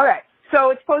 Okay. So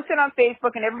it's posted on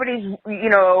Facebook, and everybody's,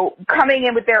 coming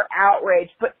in with their outrage.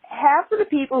 But half of the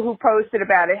people who posted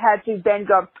about it had to then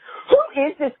go, who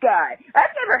is this guy? I've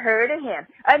never heard of him.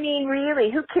 I mean,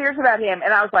 really, who cares about him?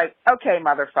 And I was like, okay,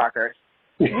 motherfuckers.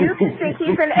 You can think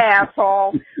he's an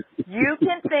asshole. You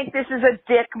can think this is a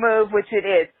dick move, which it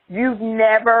is. You've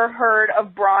never heard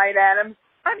of Bryan Adams?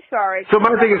 I'm sorry. So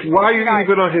my thing is, why are you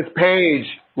even on his page?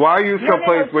 Why are you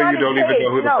someplace where you don't even know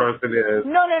who the person is?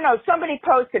 No. Somebody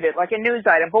posted it, like a news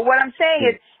item. But what I'm saying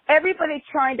is, everybody's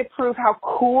trying to prove how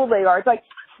cool they are. It's like,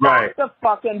 stop the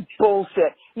fucking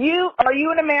bullshit. Are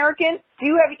you an American? Do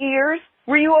you have ears?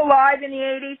 Were you alive in the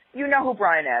 80s? You know who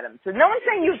Bryan Adams is. No one's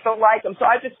saying you don't like him, so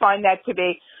I just find that to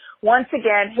be, once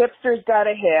again, hipsters got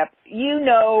a hip.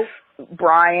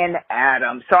 Bryan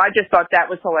Adams. So I just thought that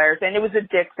was hilarious. And it was a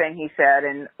dick thing he said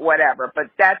and whatever. But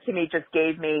that to me just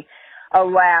gave me a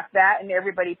laugh. That and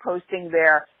everybody posting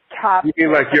their top. You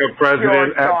mean like your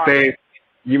president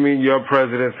you mean your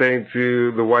president saying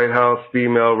to the White House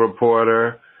female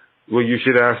reporter, well, you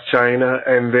should ask China,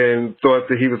 and then thought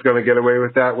that he was going to get away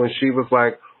with that when she was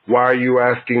like, why are you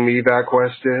asking me that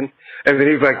question? And then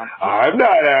he's like, I'm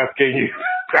not asking you.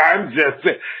 I'm just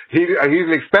saying. He's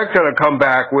expecting her to come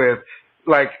back with,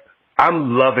 like,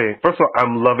 first of all,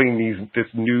 I'm loving this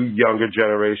new younger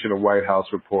generation of White House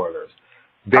reporters.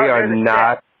 They are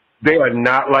not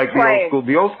like the old school.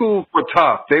 The old school were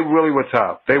tough. They really were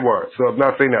tough. They were. So I'm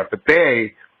not saying that. But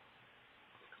they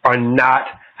are not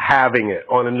having it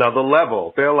on another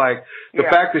level. They're like, the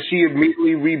fact that she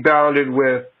immediately rebounded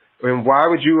with, and why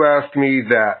would you ask me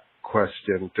that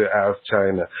question to ask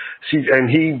China? And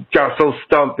he got so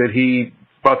stumped that he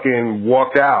fucking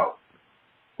walked out.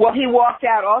 Well, he walked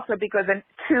out also because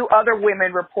two other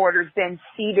women reporters then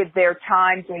ceded their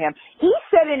time to him. He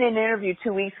said in an interview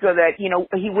 2 weeks ago that,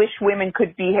 he wished women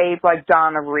could behave like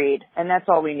Donna Reed, and that's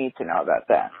all we need to know about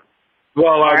that.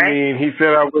 Well, I mean, he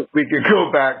said I wish we could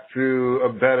go back to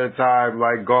a better time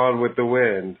like Gone with the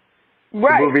Wind.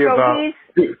 Right. The movie about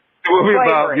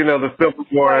the Civil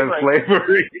War and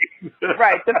slavery.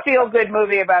 Right, the feel-good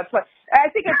movie about slavery. I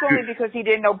think it's only because he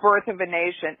didn't know Birth of a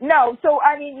Nation. No, so,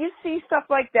 I mean, you see stuff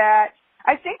like that.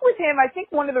 I think with him,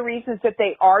 one of the reasons that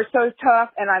they are so tough,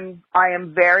 and I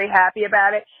am very happy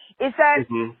about it, is that,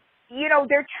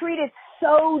 they're treated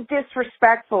so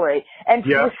disrespectfully and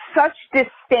with such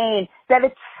disdain that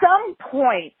at some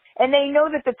point, and they know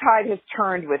that the tide has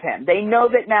turned with him. They know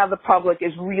that now the public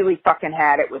is really fucking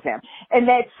had it with him. And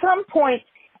at some point,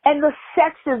 and the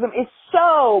sexism is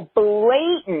so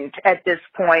blatant at this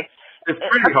point. It's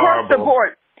pretty across horrible. The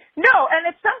board. No, and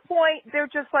at some point, they're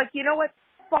just like, you know what?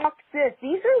 Fuck this.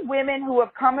 These are women who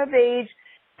have come of age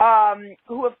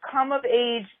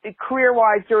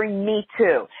career-wise during Me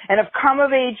Too, and have come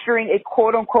of age during a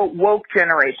quote-unquote woke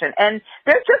generation. And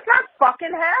they're just not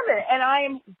fucking having it. And I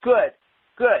am good.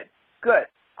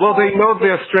 Well, they know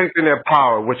their strength and their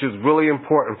power, which is really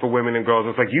important for women and girls.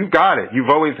 It's like, you got it. You've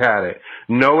always had it.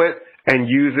 Know it and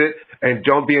use it, and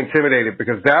don't be intimidated,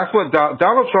 because that's what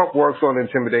Donald Trump works on,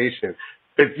 intimidation.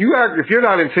 If you're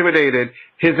not intimidated,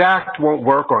 his act won't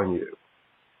work on you.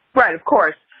 Right, of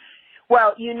course.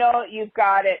 Well, you've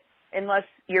got it unless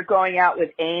you're going out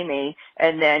with Amy,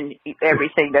 and then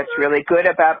everything that's really good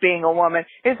about being a woman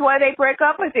is why they break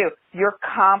up with you. You're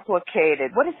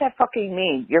complicated. What does that fucking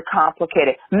mean? You're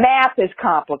complicated. Math is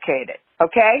complicated,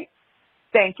 okay?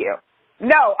 Thank you.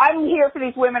 No, I'm here for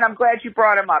these women. I'm glad you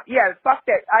brought them up. Yeah, fuck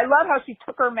that. I love how she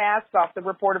took her mask off, the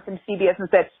reporter from CBS, and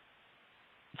said,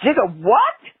 She goes,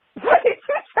 what? What did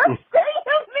you just say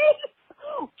to me?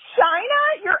 China?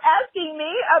 You're asking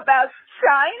me about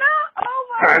China? Oh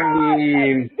my God. I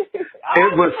mean,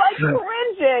 it was like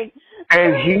cringing.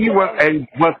 And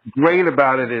what's great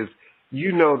about it is,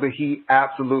 you know that he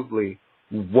absolutely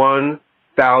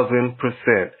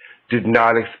 1,000% did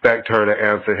not expect her to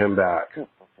answer him back.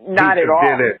 Not at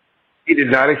all. He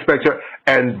did not expect her.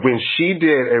 And when she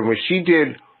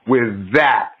did with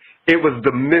that, it was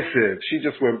the missive. She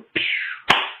just went,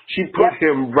 she put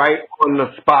him right on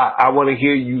the spot. I want to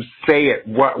hear you say it.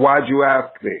 Why'd you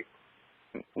ask me?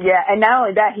 Yeah, and not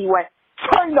only that, he went,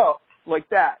 China, like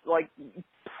that, like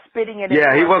spitting it in.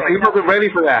 Yeah, he wasn't ready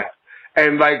for that.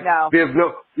 And like, there's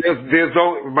no,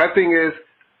 my thing is,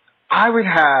 I would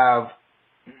have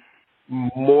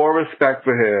more respect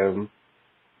for him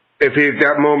if at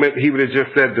that moment he would have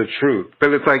just said the truth.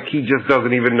 But it's like he just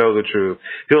doesn't even know the truth.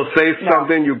 He'll say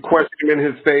something, you question him in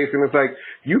his face, and it's like,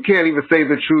 you can't even say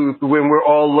the truth when we're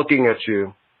all looking at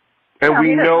you. And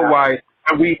we know why.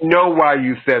 And we know why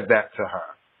you said that to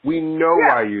her. We know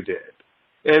why you did.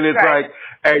 And it's like,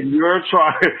 and you're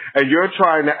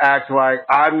trying to act like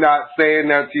I'm not saying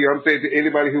that to you. I'm saying to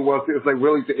anybody who wants to. It's like,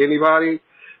 really, to anybody?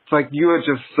 It's like, you are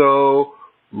just so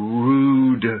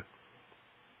rude.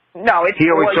 No, it's, he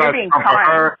always you're being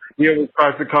kind. He always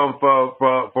tries to come for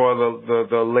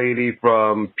the lady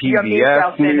from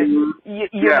PBS News.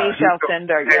 Yamiche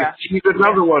Alcindor, And she's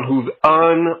another one who's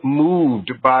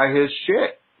unmoved by his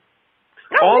shit.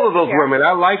 No, all of those women,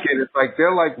 I like it. It's like,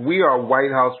 they're like, we are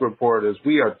White House reporters.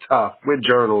 We are tough. We're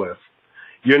journalists.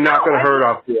 You're not going to hurt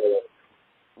our feelings.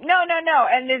 No.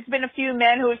 And there's been a few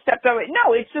men who have stepped over.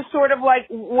 No, it's just sort of like,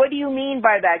 what do you mean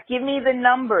by that? Give me the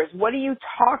numbers. What are you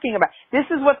talking about? This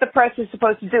is what the press is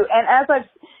supposed to do. And as as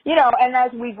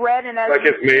we've read and as like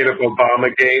it's made of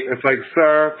Obamagate. It's like,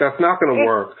 sir, that's not going to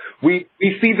work. We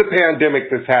see the pandemic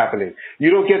that's happening.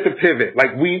 You don't get to pivot.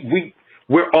 Like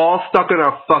we're all stuck in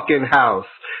our fucking house.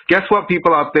 Guess what,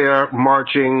 people out there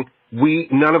marching?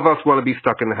 None of us want to be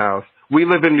stuck in the house. We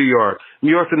live in New York. New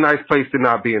York's a nice place to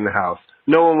not be in the house.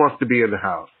 No one wants to be in the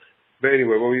house. But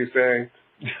anyway, what were you saying?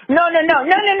 No.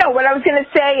 What I was going to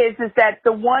say is that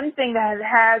the one thing that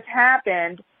has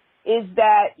happened is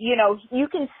that, you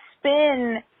can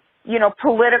spin,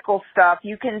 political stuff.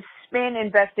 You can spin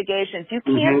investigations. You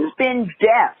can't spin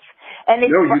death. And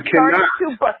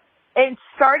it's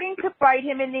starting to bite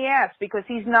him in the ass because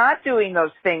he's not doing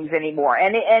those things anymore.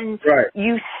 And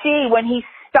you see when he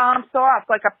stomps off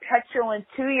like a petulant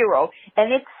 2-year-old,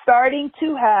 and it's starting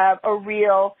to have a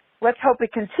real, let's hope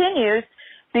it continues,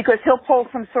 because he'll pull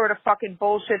some sort of fucking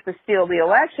bullshit to steal the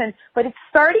election, but it's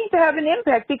starting to have an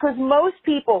impact because most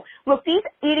people, look, these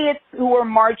idiots who are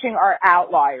marching are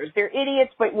outliers. They're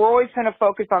idiots, but we're always going to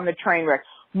focus on the train wreck.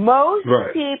 Most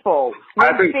people,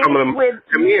 I think some of them,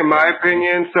 to me, in my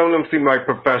opinion, some of them seem like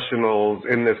professionals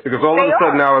in this, because all of a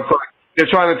sudden now it's like they're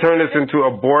trying to turn this into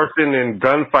abortion and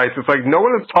gunfights. It's like, no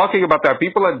one is talking about that.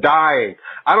 People are dying.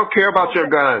 I don't care about your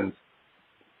guns.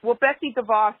 Well, Betsy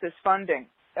DeVos is funding.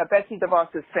 Betsy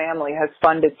DeVos's family has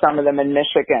funded some of them in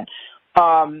Michigan.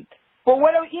 But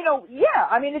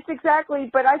it's exactly,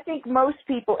 but I think most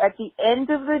people at the end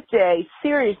of the day,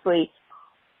 seriously,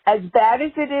 as bad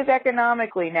as it is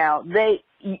economically now, they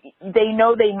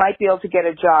know they might be able to get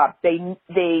a job.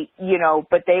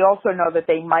 But they also know that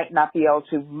they might not be able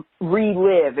to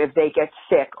relive if they get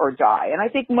sick or die. And I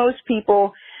think most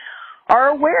people are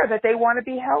aware that they want to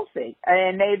be healthy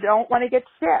and they don't want to get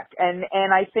sick. And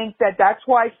I think that's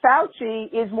why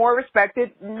Fauci is more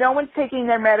respected. No one's taking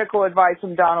their medical advice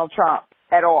from Donald Trump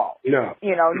at all. No.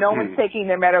 No one's taking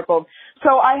their medical.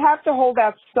 So I have to hold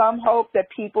out some hope that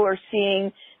people are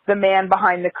seeing the man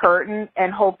behind the curtain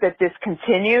and hope that this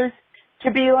continues to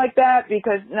be like that,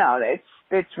 because no,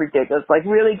 it's ridiculous. Like,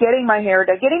 really, getting my hair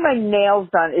done, getting my nails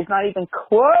done is not even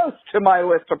close to my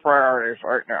list of priorities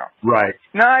right now. Right.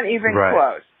 Not even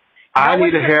close. I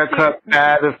need a haircut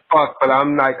bad as fuck, but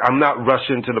I'm not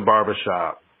rushing to the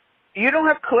barbershop. You don't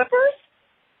have clippers?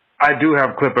 I do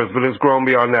have clippers, but it's grown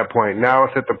beyond that point. Now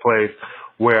it's at the place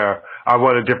where I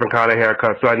want a different kind of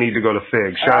haircut, so I need to go to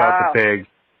Figs. Shout out to Figs.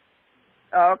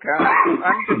 Okay.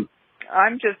 I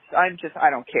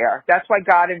don't care. That's why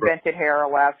God invented hair,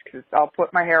 alas, because I'll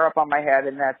put my hair up on my head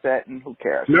and that's it, and who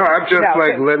cares? No, I'm just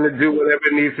letting it do whatever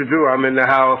it needs to do. I'm in the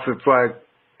house. It's like,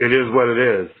 it is what it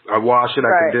is. I wash it,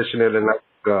 I condition it, and I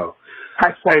go.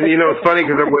 And, it's funny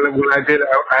because when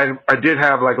I did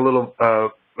have like a little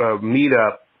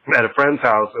meetup at a friend's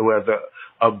house who has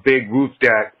a big roof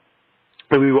deck,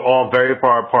 and we were all very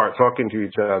far apart talking to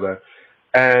each other.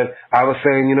 And I was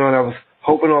saying, and I was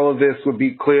hoping all of this would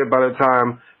be clear by the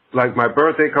time like my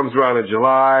birthday comes around in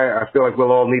July. I feel like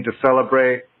we'll all need to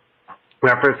celebrate. And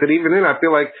at first, even then, I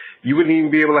feel like you wouldn't even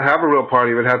be able to have a real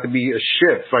party. It would have to be a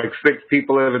shift, like 6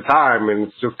 people at a time. And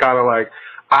it's just kind of like,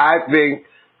 I think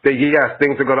that, yes,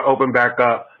 things are going to open back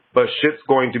up, but shit's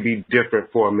going to be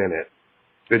different for a minute.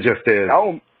 It just is.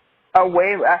 Oh,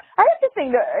 way. I have to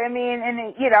think that, I mean,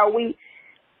 and, you know,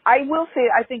 I will say,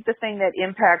 I think the thing that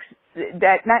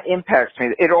not impacts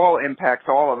me, it all impacts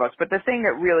all of us, but the thing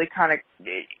that really kind of,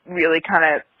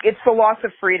 it's the loss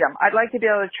of freedom. I'd like to be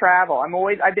able to travel.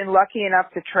 I've been lucky enough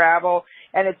to travel,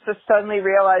 and it's just suddenly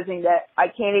realizing that I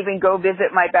can't even go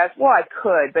visit my best, well, I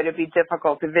could, but it'd be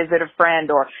difficult to visit a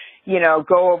friend or, you know,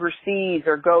 go overseas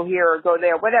or go here or go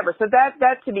there, whatever. So that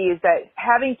to me is that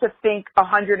having to think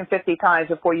 150 times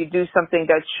before you do something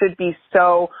that should be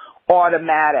so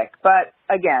automatic. But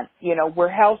again, you know, we're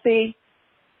healthy.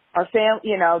 Our family,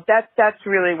 you know, that's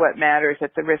really what matters,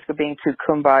 at the risk of being too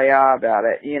kumbaya about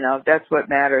it. You know, that's what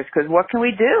matters, because what can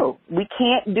we do? We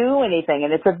can't do anything.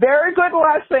 And it's a very good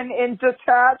lesson in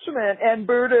detachment and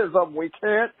Buddhism. We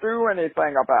can't do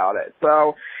anything about it.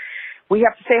 So we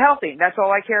have to stay healthy. That's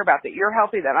all I care about, that you're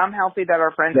healthy, that I'm healthy, that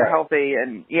our friends are healthy,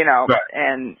 and, you know,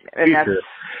 and that's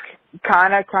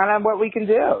kind of what we can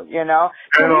do, you know.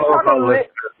 Can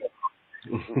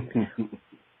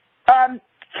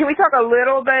we talk a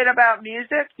little bit about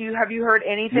music? Have you heard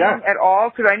anything at all?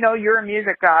 Because I know you're a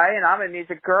music guy and I'm a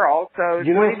music girl. So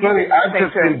you know, it's funny. I've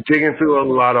just been digging through a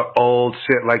lot of old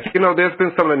shit. Like, you know, there's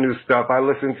been some of the new stuff. I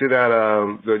listened to that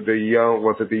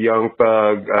the Young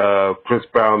Thug Chris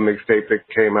Brown mixtape that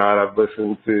came out. I've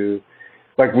listened to,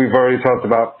 like we've already talked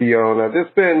about, Fiona.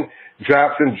 There's been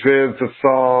drops and dribs of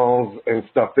songs and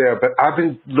stuff there. But I've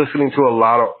been listening to a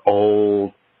lot of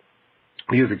old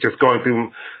music, just going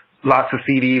through lots of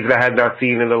CDs that I had not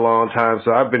seen in a long time.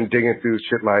 So I've been digging through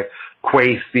shit like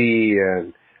Kwesi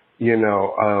and, you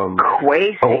know,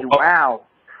 Kwesi, wow.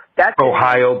 That's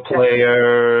Ohio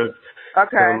Players.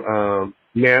 Okay. Some,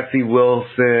 Nancy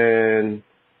Wilson.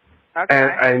 Okay.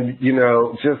 And, you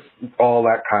know, just all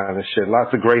that kind of shit.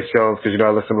 Lots of Grace Jones, because, you know,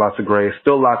 I listen to lots of Grace.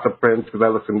 Still lots of Prince, because I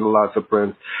listen to lots of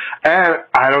Prince. And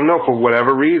I don't know, for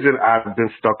whatever reason, I've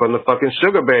been stuck on the fucking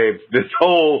Sugar Babes. The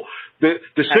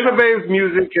Sugar Babes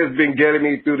music has been getting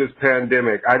me through this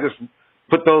pandemic. I just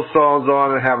put those songs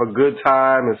on and have a good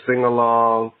time and sing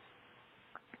along.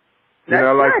 That's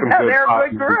good. Like they're a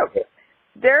good group.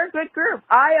 They're a good group.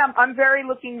 I'm very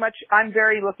looking much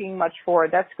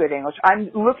forward. That's good English. I'm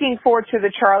looking forward to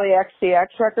the Charlie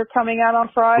XCX record coming out on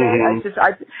Friday.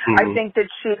 Mm-hmm. I think that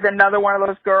she's another one of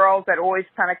those girls that always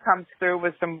kind of comes through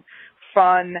with some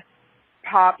fun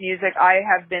pop music. I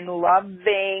have been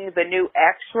loving the new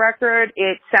X record.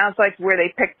 It sounds like where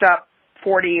they picked up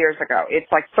 40 years ago.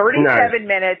 It's like 37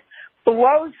 minutes,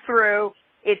 blows through.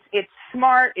 It's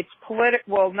smart. It's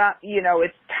political. Well, not, you know,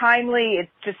 it's timely. It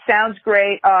just sounds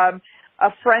great. A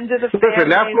friend of the family. Listen,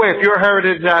 that's where, if you're a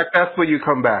Heritage Act, that's where you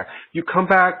come back. You come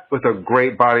back with a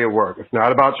great body of work. It's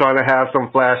not about trying to have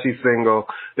some flashy single.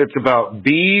 It's about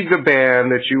be the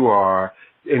band that you are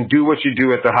and do what you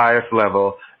do at the highest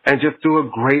level and just do a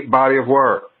great body of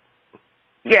work.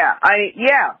 Yeah,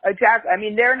 exactly. I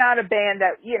mean, they're not a band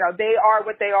that, you know, they are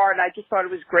what they are, and I just thought it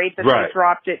was great that they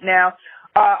dropped it now.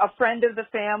 A friend of the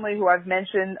family who I've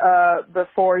mentioned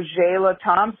before, Jayla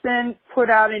Thompson, put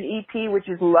out an EP, which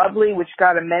is lovely, which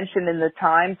got a mention in the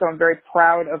Times, so I'm very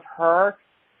proud of her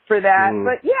for that.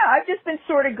 But yeah, I've just been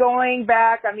sort of going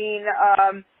back, I mean,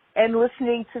 and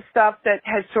listening to stuff that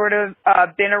has sort of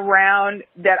been around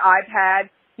that I've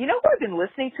had. You know what I've been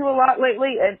listening to a lot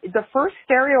lately? The first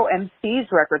Stereo MCs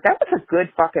record. That was a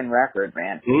good fucking record,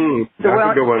 man. That's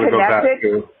a good one to go back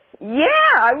to. Yeah,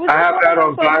 I have that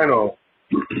on vinyl.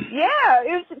 Yeah,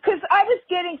 it was because I was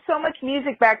getting so much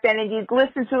music back then, and you'd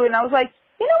listen to it, and I was like,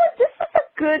 you know what,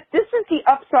 this is the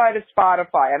upside of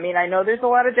Spotify. I mean, I know there's a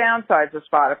lot of downsides of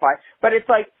Spotify, but it's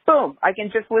like, boom, I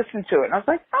can just listen to it. And I was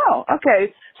like, oh,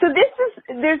 okay. So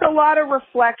there's a lot of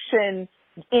reflection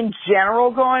in general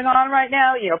going on right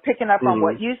now, you know, picking up on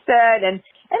what you said, and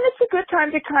it's a good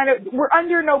time to we're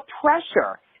under no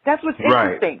pressure. That's what's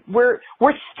interesting. We're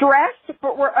stressed,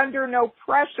 but we're under no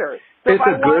pressure. So it's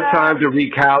a good time to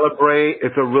recalibrate.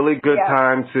 It's a really good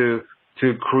time to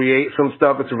create some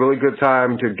stuff. It's a really good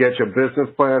time to get your business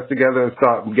plans together and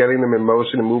start getting them in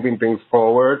motion and moving things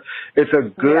forward. It's a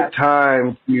good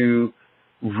time to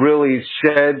really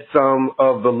shed some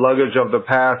of the luggage of the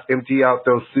past, empty out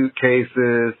those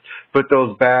suitcases, put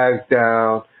those bags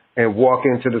down, and walk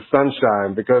into the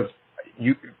sunshine, because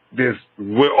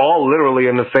we're all literally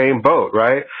in the same boat,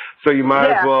 right? So you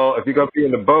might as well, if you're going to be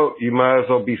in the boat, you might as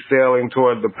well be sailing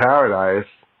toward the paradise.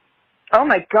 Oh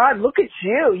my God, look at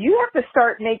you. You have to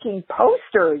start making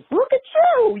posters. Look at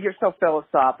you. You're so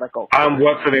philosophical.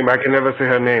 What's her name? I can never say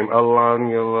her name.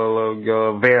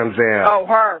 Alanya Van Zandt. Oh,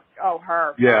 her. Oh,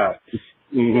 her. Yeah.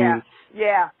 Mm-hmm. Yeah.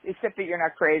 Yeah. Except that you're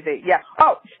not crazy. Yeah.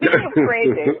 Oh,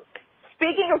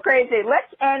 speaking of crazy,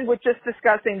 let's end with just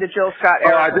discussing the Jill Scott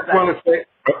Erica. I just want to say,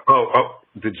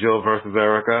 the Jill versus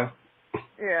Erica.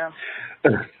 Yeah.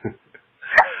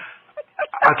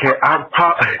 Okay,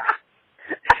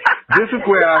 this is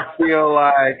where I feel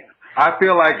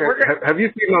like have you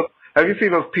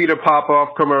seen those Peter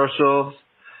Popoff commercials?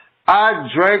 I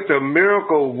drank the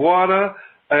miracle water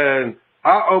and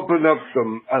I opened up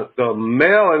the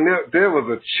mail and there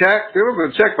was a check. There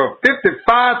was a check for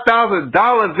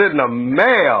 $55,000 in the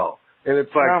mail, and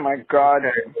it's like, oh my God!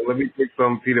 Okay, well, let me pick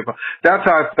some Peter Popoff. That's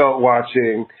how I felt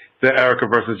watching the Erica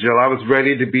versus Jill. I was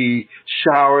ready to be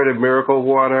showered in miracle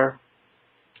water.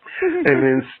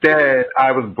 And instead,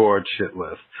 I was bored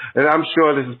shitless. And I'm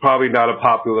sure this is probably not a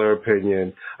popular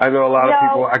opinion. I know a lot of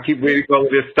people, I keep reading all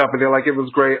of this stuff, and they're like, it was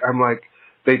great. I'm like,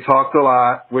 they talked a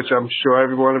lot, which I'm sure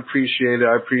everyone appreciated.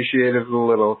 I appreciated it a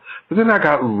little. But then I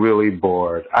got really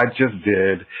bored. I just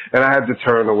did. And I had to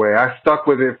turn away. I stuck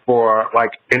with it for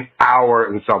like an hour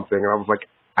and something. And I was like,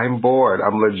 I'm bored.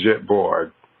 I'm legit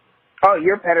bored. Oh,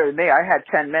 you're better than me. I had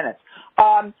 10 minutes.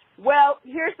 Well,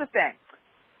 here's the thing.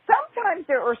 Sometimes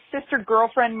there are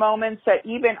sister-girlfriend moments that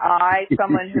even I,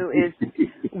 someone who is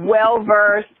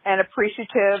well-versed and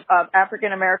appreciative of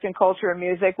African-American culture and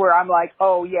music, where I'm like,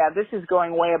 oh, yeah, this is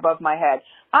going way above my head.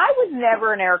 I was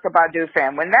never an Erykah Badu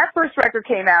fan. When that first record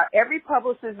came out, every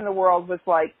publicist in the world was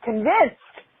like, convinced.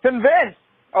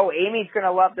 Oh, Amy's going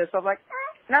to love this. I was like,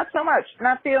 not so much.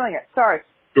 Not feeling it. Sorry.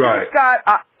 Right. Jill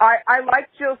Scott, I like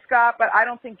Jill Scott, but I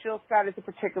don't think Jill Scott is a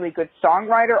particularly good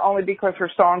songwriter, only because her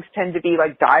songs tend to be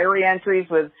like diary entries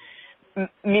with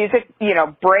music,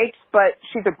 breaks, but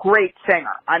she's a great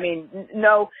singer. I mean,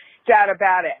 no doubt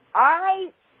about it.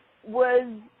 I was,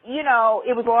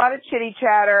 it was a lot of chitty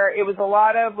chatter. It was a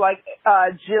lot of like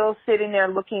Jill sitting there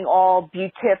looking all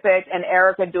beatific and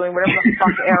Erykah doing whatever the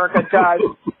fuck Erykah does,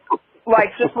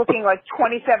 like just looking like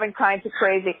 27 kinds of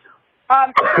crazy.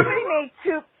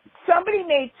 Somebody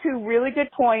made two really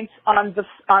good points on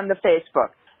the Facebook.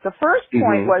 The first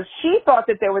point was she thought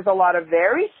that there was a lot of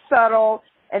very subtle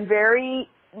and very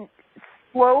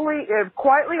slowly,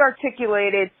 quietly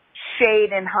articulated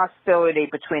shade and hostility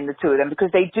between the two of them because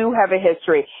they do have a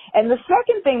history. And the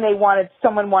second thing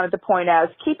someone wanted to point out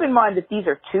is keep in mind that these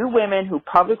are two women who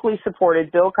publicly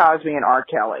supported Bill Cosby and R.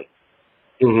 Kelly.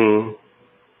 Mm-hmm.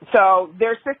 So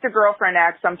their sister-girlfriend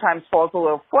act sometimes falls a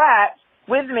little flat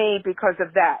with me because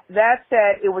of that. That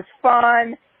said, it was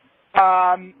fun.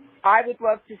 I would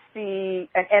love to see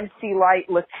an MC Lyte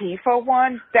Latifah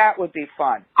one. That would be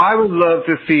fun. I would love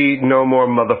to see no more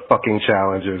motherfucking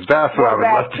challenges. That's what I would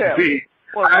love to see.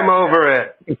 Well, I'm over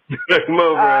it. I'm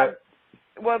over it.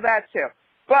 Well, that too.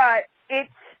 But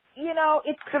it's,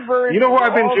 it's diverse. You know what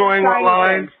I've been enjoying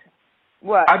online?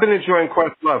 What? I've been enjoying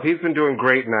Questlove. He's been doing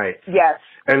great nights. Yes.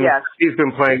 And he's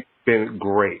been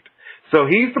great. So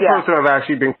he's the person I've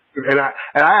actually been, and I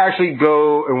actually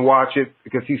go and watch it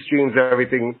because he streams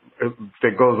everything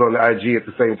that goes on the IG at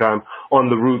the same time on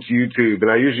the Roots YouTube,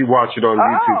 and I usually watch it on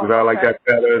YouTube because I like that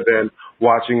better than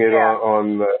watching it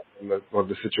on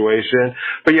the situation.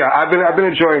 But yeah, I've been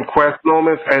enjoying Quest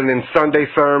moments and then Sunday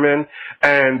Sermon,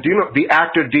 and do you know the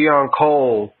actor Dion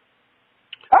Cole?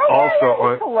 Oh,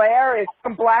 he's hilarious.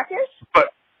 From Blackish? But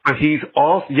he's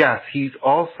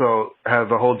also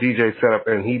has a whole DJ setup,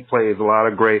 and he plays a lot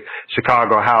of great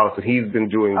Chicago house, and he's been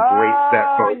doing great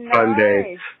sets on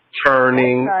Sunday,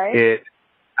 turning it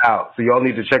out. So y'all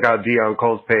need to check out Dion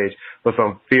Cole's page for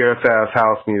some fierce-ass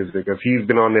house music, because he's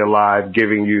been on there live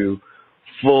giving you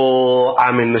full,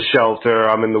 I'm in the shelter,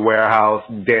 I'm in the warehouse,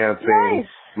 dancing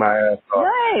my ass off.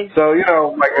 Nice. So,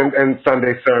 and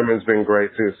Sunday Sermon's been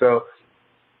great, too. So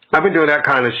I've been doing that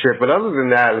kind of shit, but other than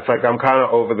that, it's like I'm kind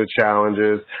of over the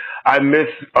challenges. I miss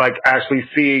actually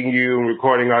seeing you and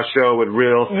recording our show with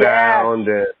real sound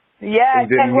and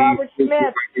Robert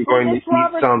Smith. Going to eat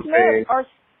something.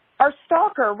 Our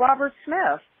stalker, Robert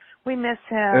Smith. We miss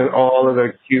him. And all of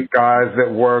the cute guys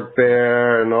that work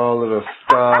there, and all of the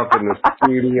stuff in the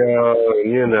studio,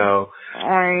 and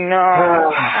I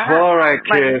know. All right,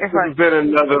 kids. This has been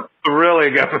another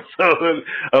thrilling episode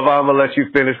of I'ma Let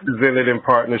You Finish, presented in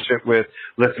partnership with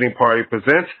Listening Party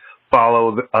Presents.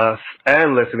 Follow us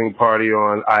and Listening Party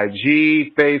on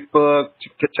IG, Facebook.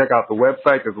 Check out the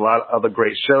website. There's a lot of other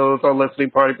great shows on Listening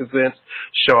Party Presents.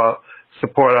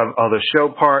 Support our other show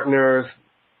partners.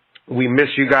 We miss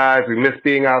you guys. We miss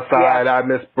being outside. I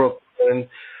miss Brooklyn.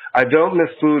 I don't miss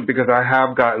food because I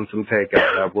have gotten some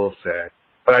takeout, I will say.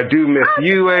 But I do miss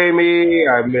you, Amy.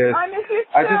 I miss you too.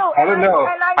 I don't know.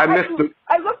 I miss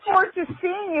I look forward to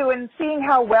seeing you and seeing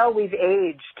how well we've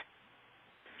aged.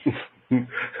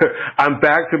 I'm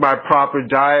back to my proper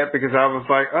diet because I was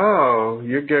like, oh,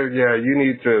 you're good. Yeah, you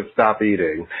need to stop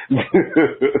eating.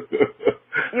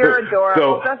 You're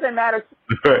adorable. Doesn't matter.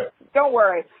 Don't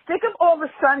worry. Think of all the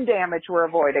sun damage we're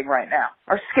avoiding right now.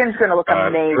 Our skin's going to look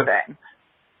amazing.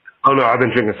 Oh, no, I've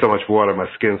been drinking so much water. My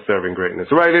skin's serving greatness.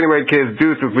 All right, anyway, kids,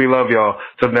 deuces. We love y'all.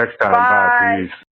 Till next time. Bye. Peace.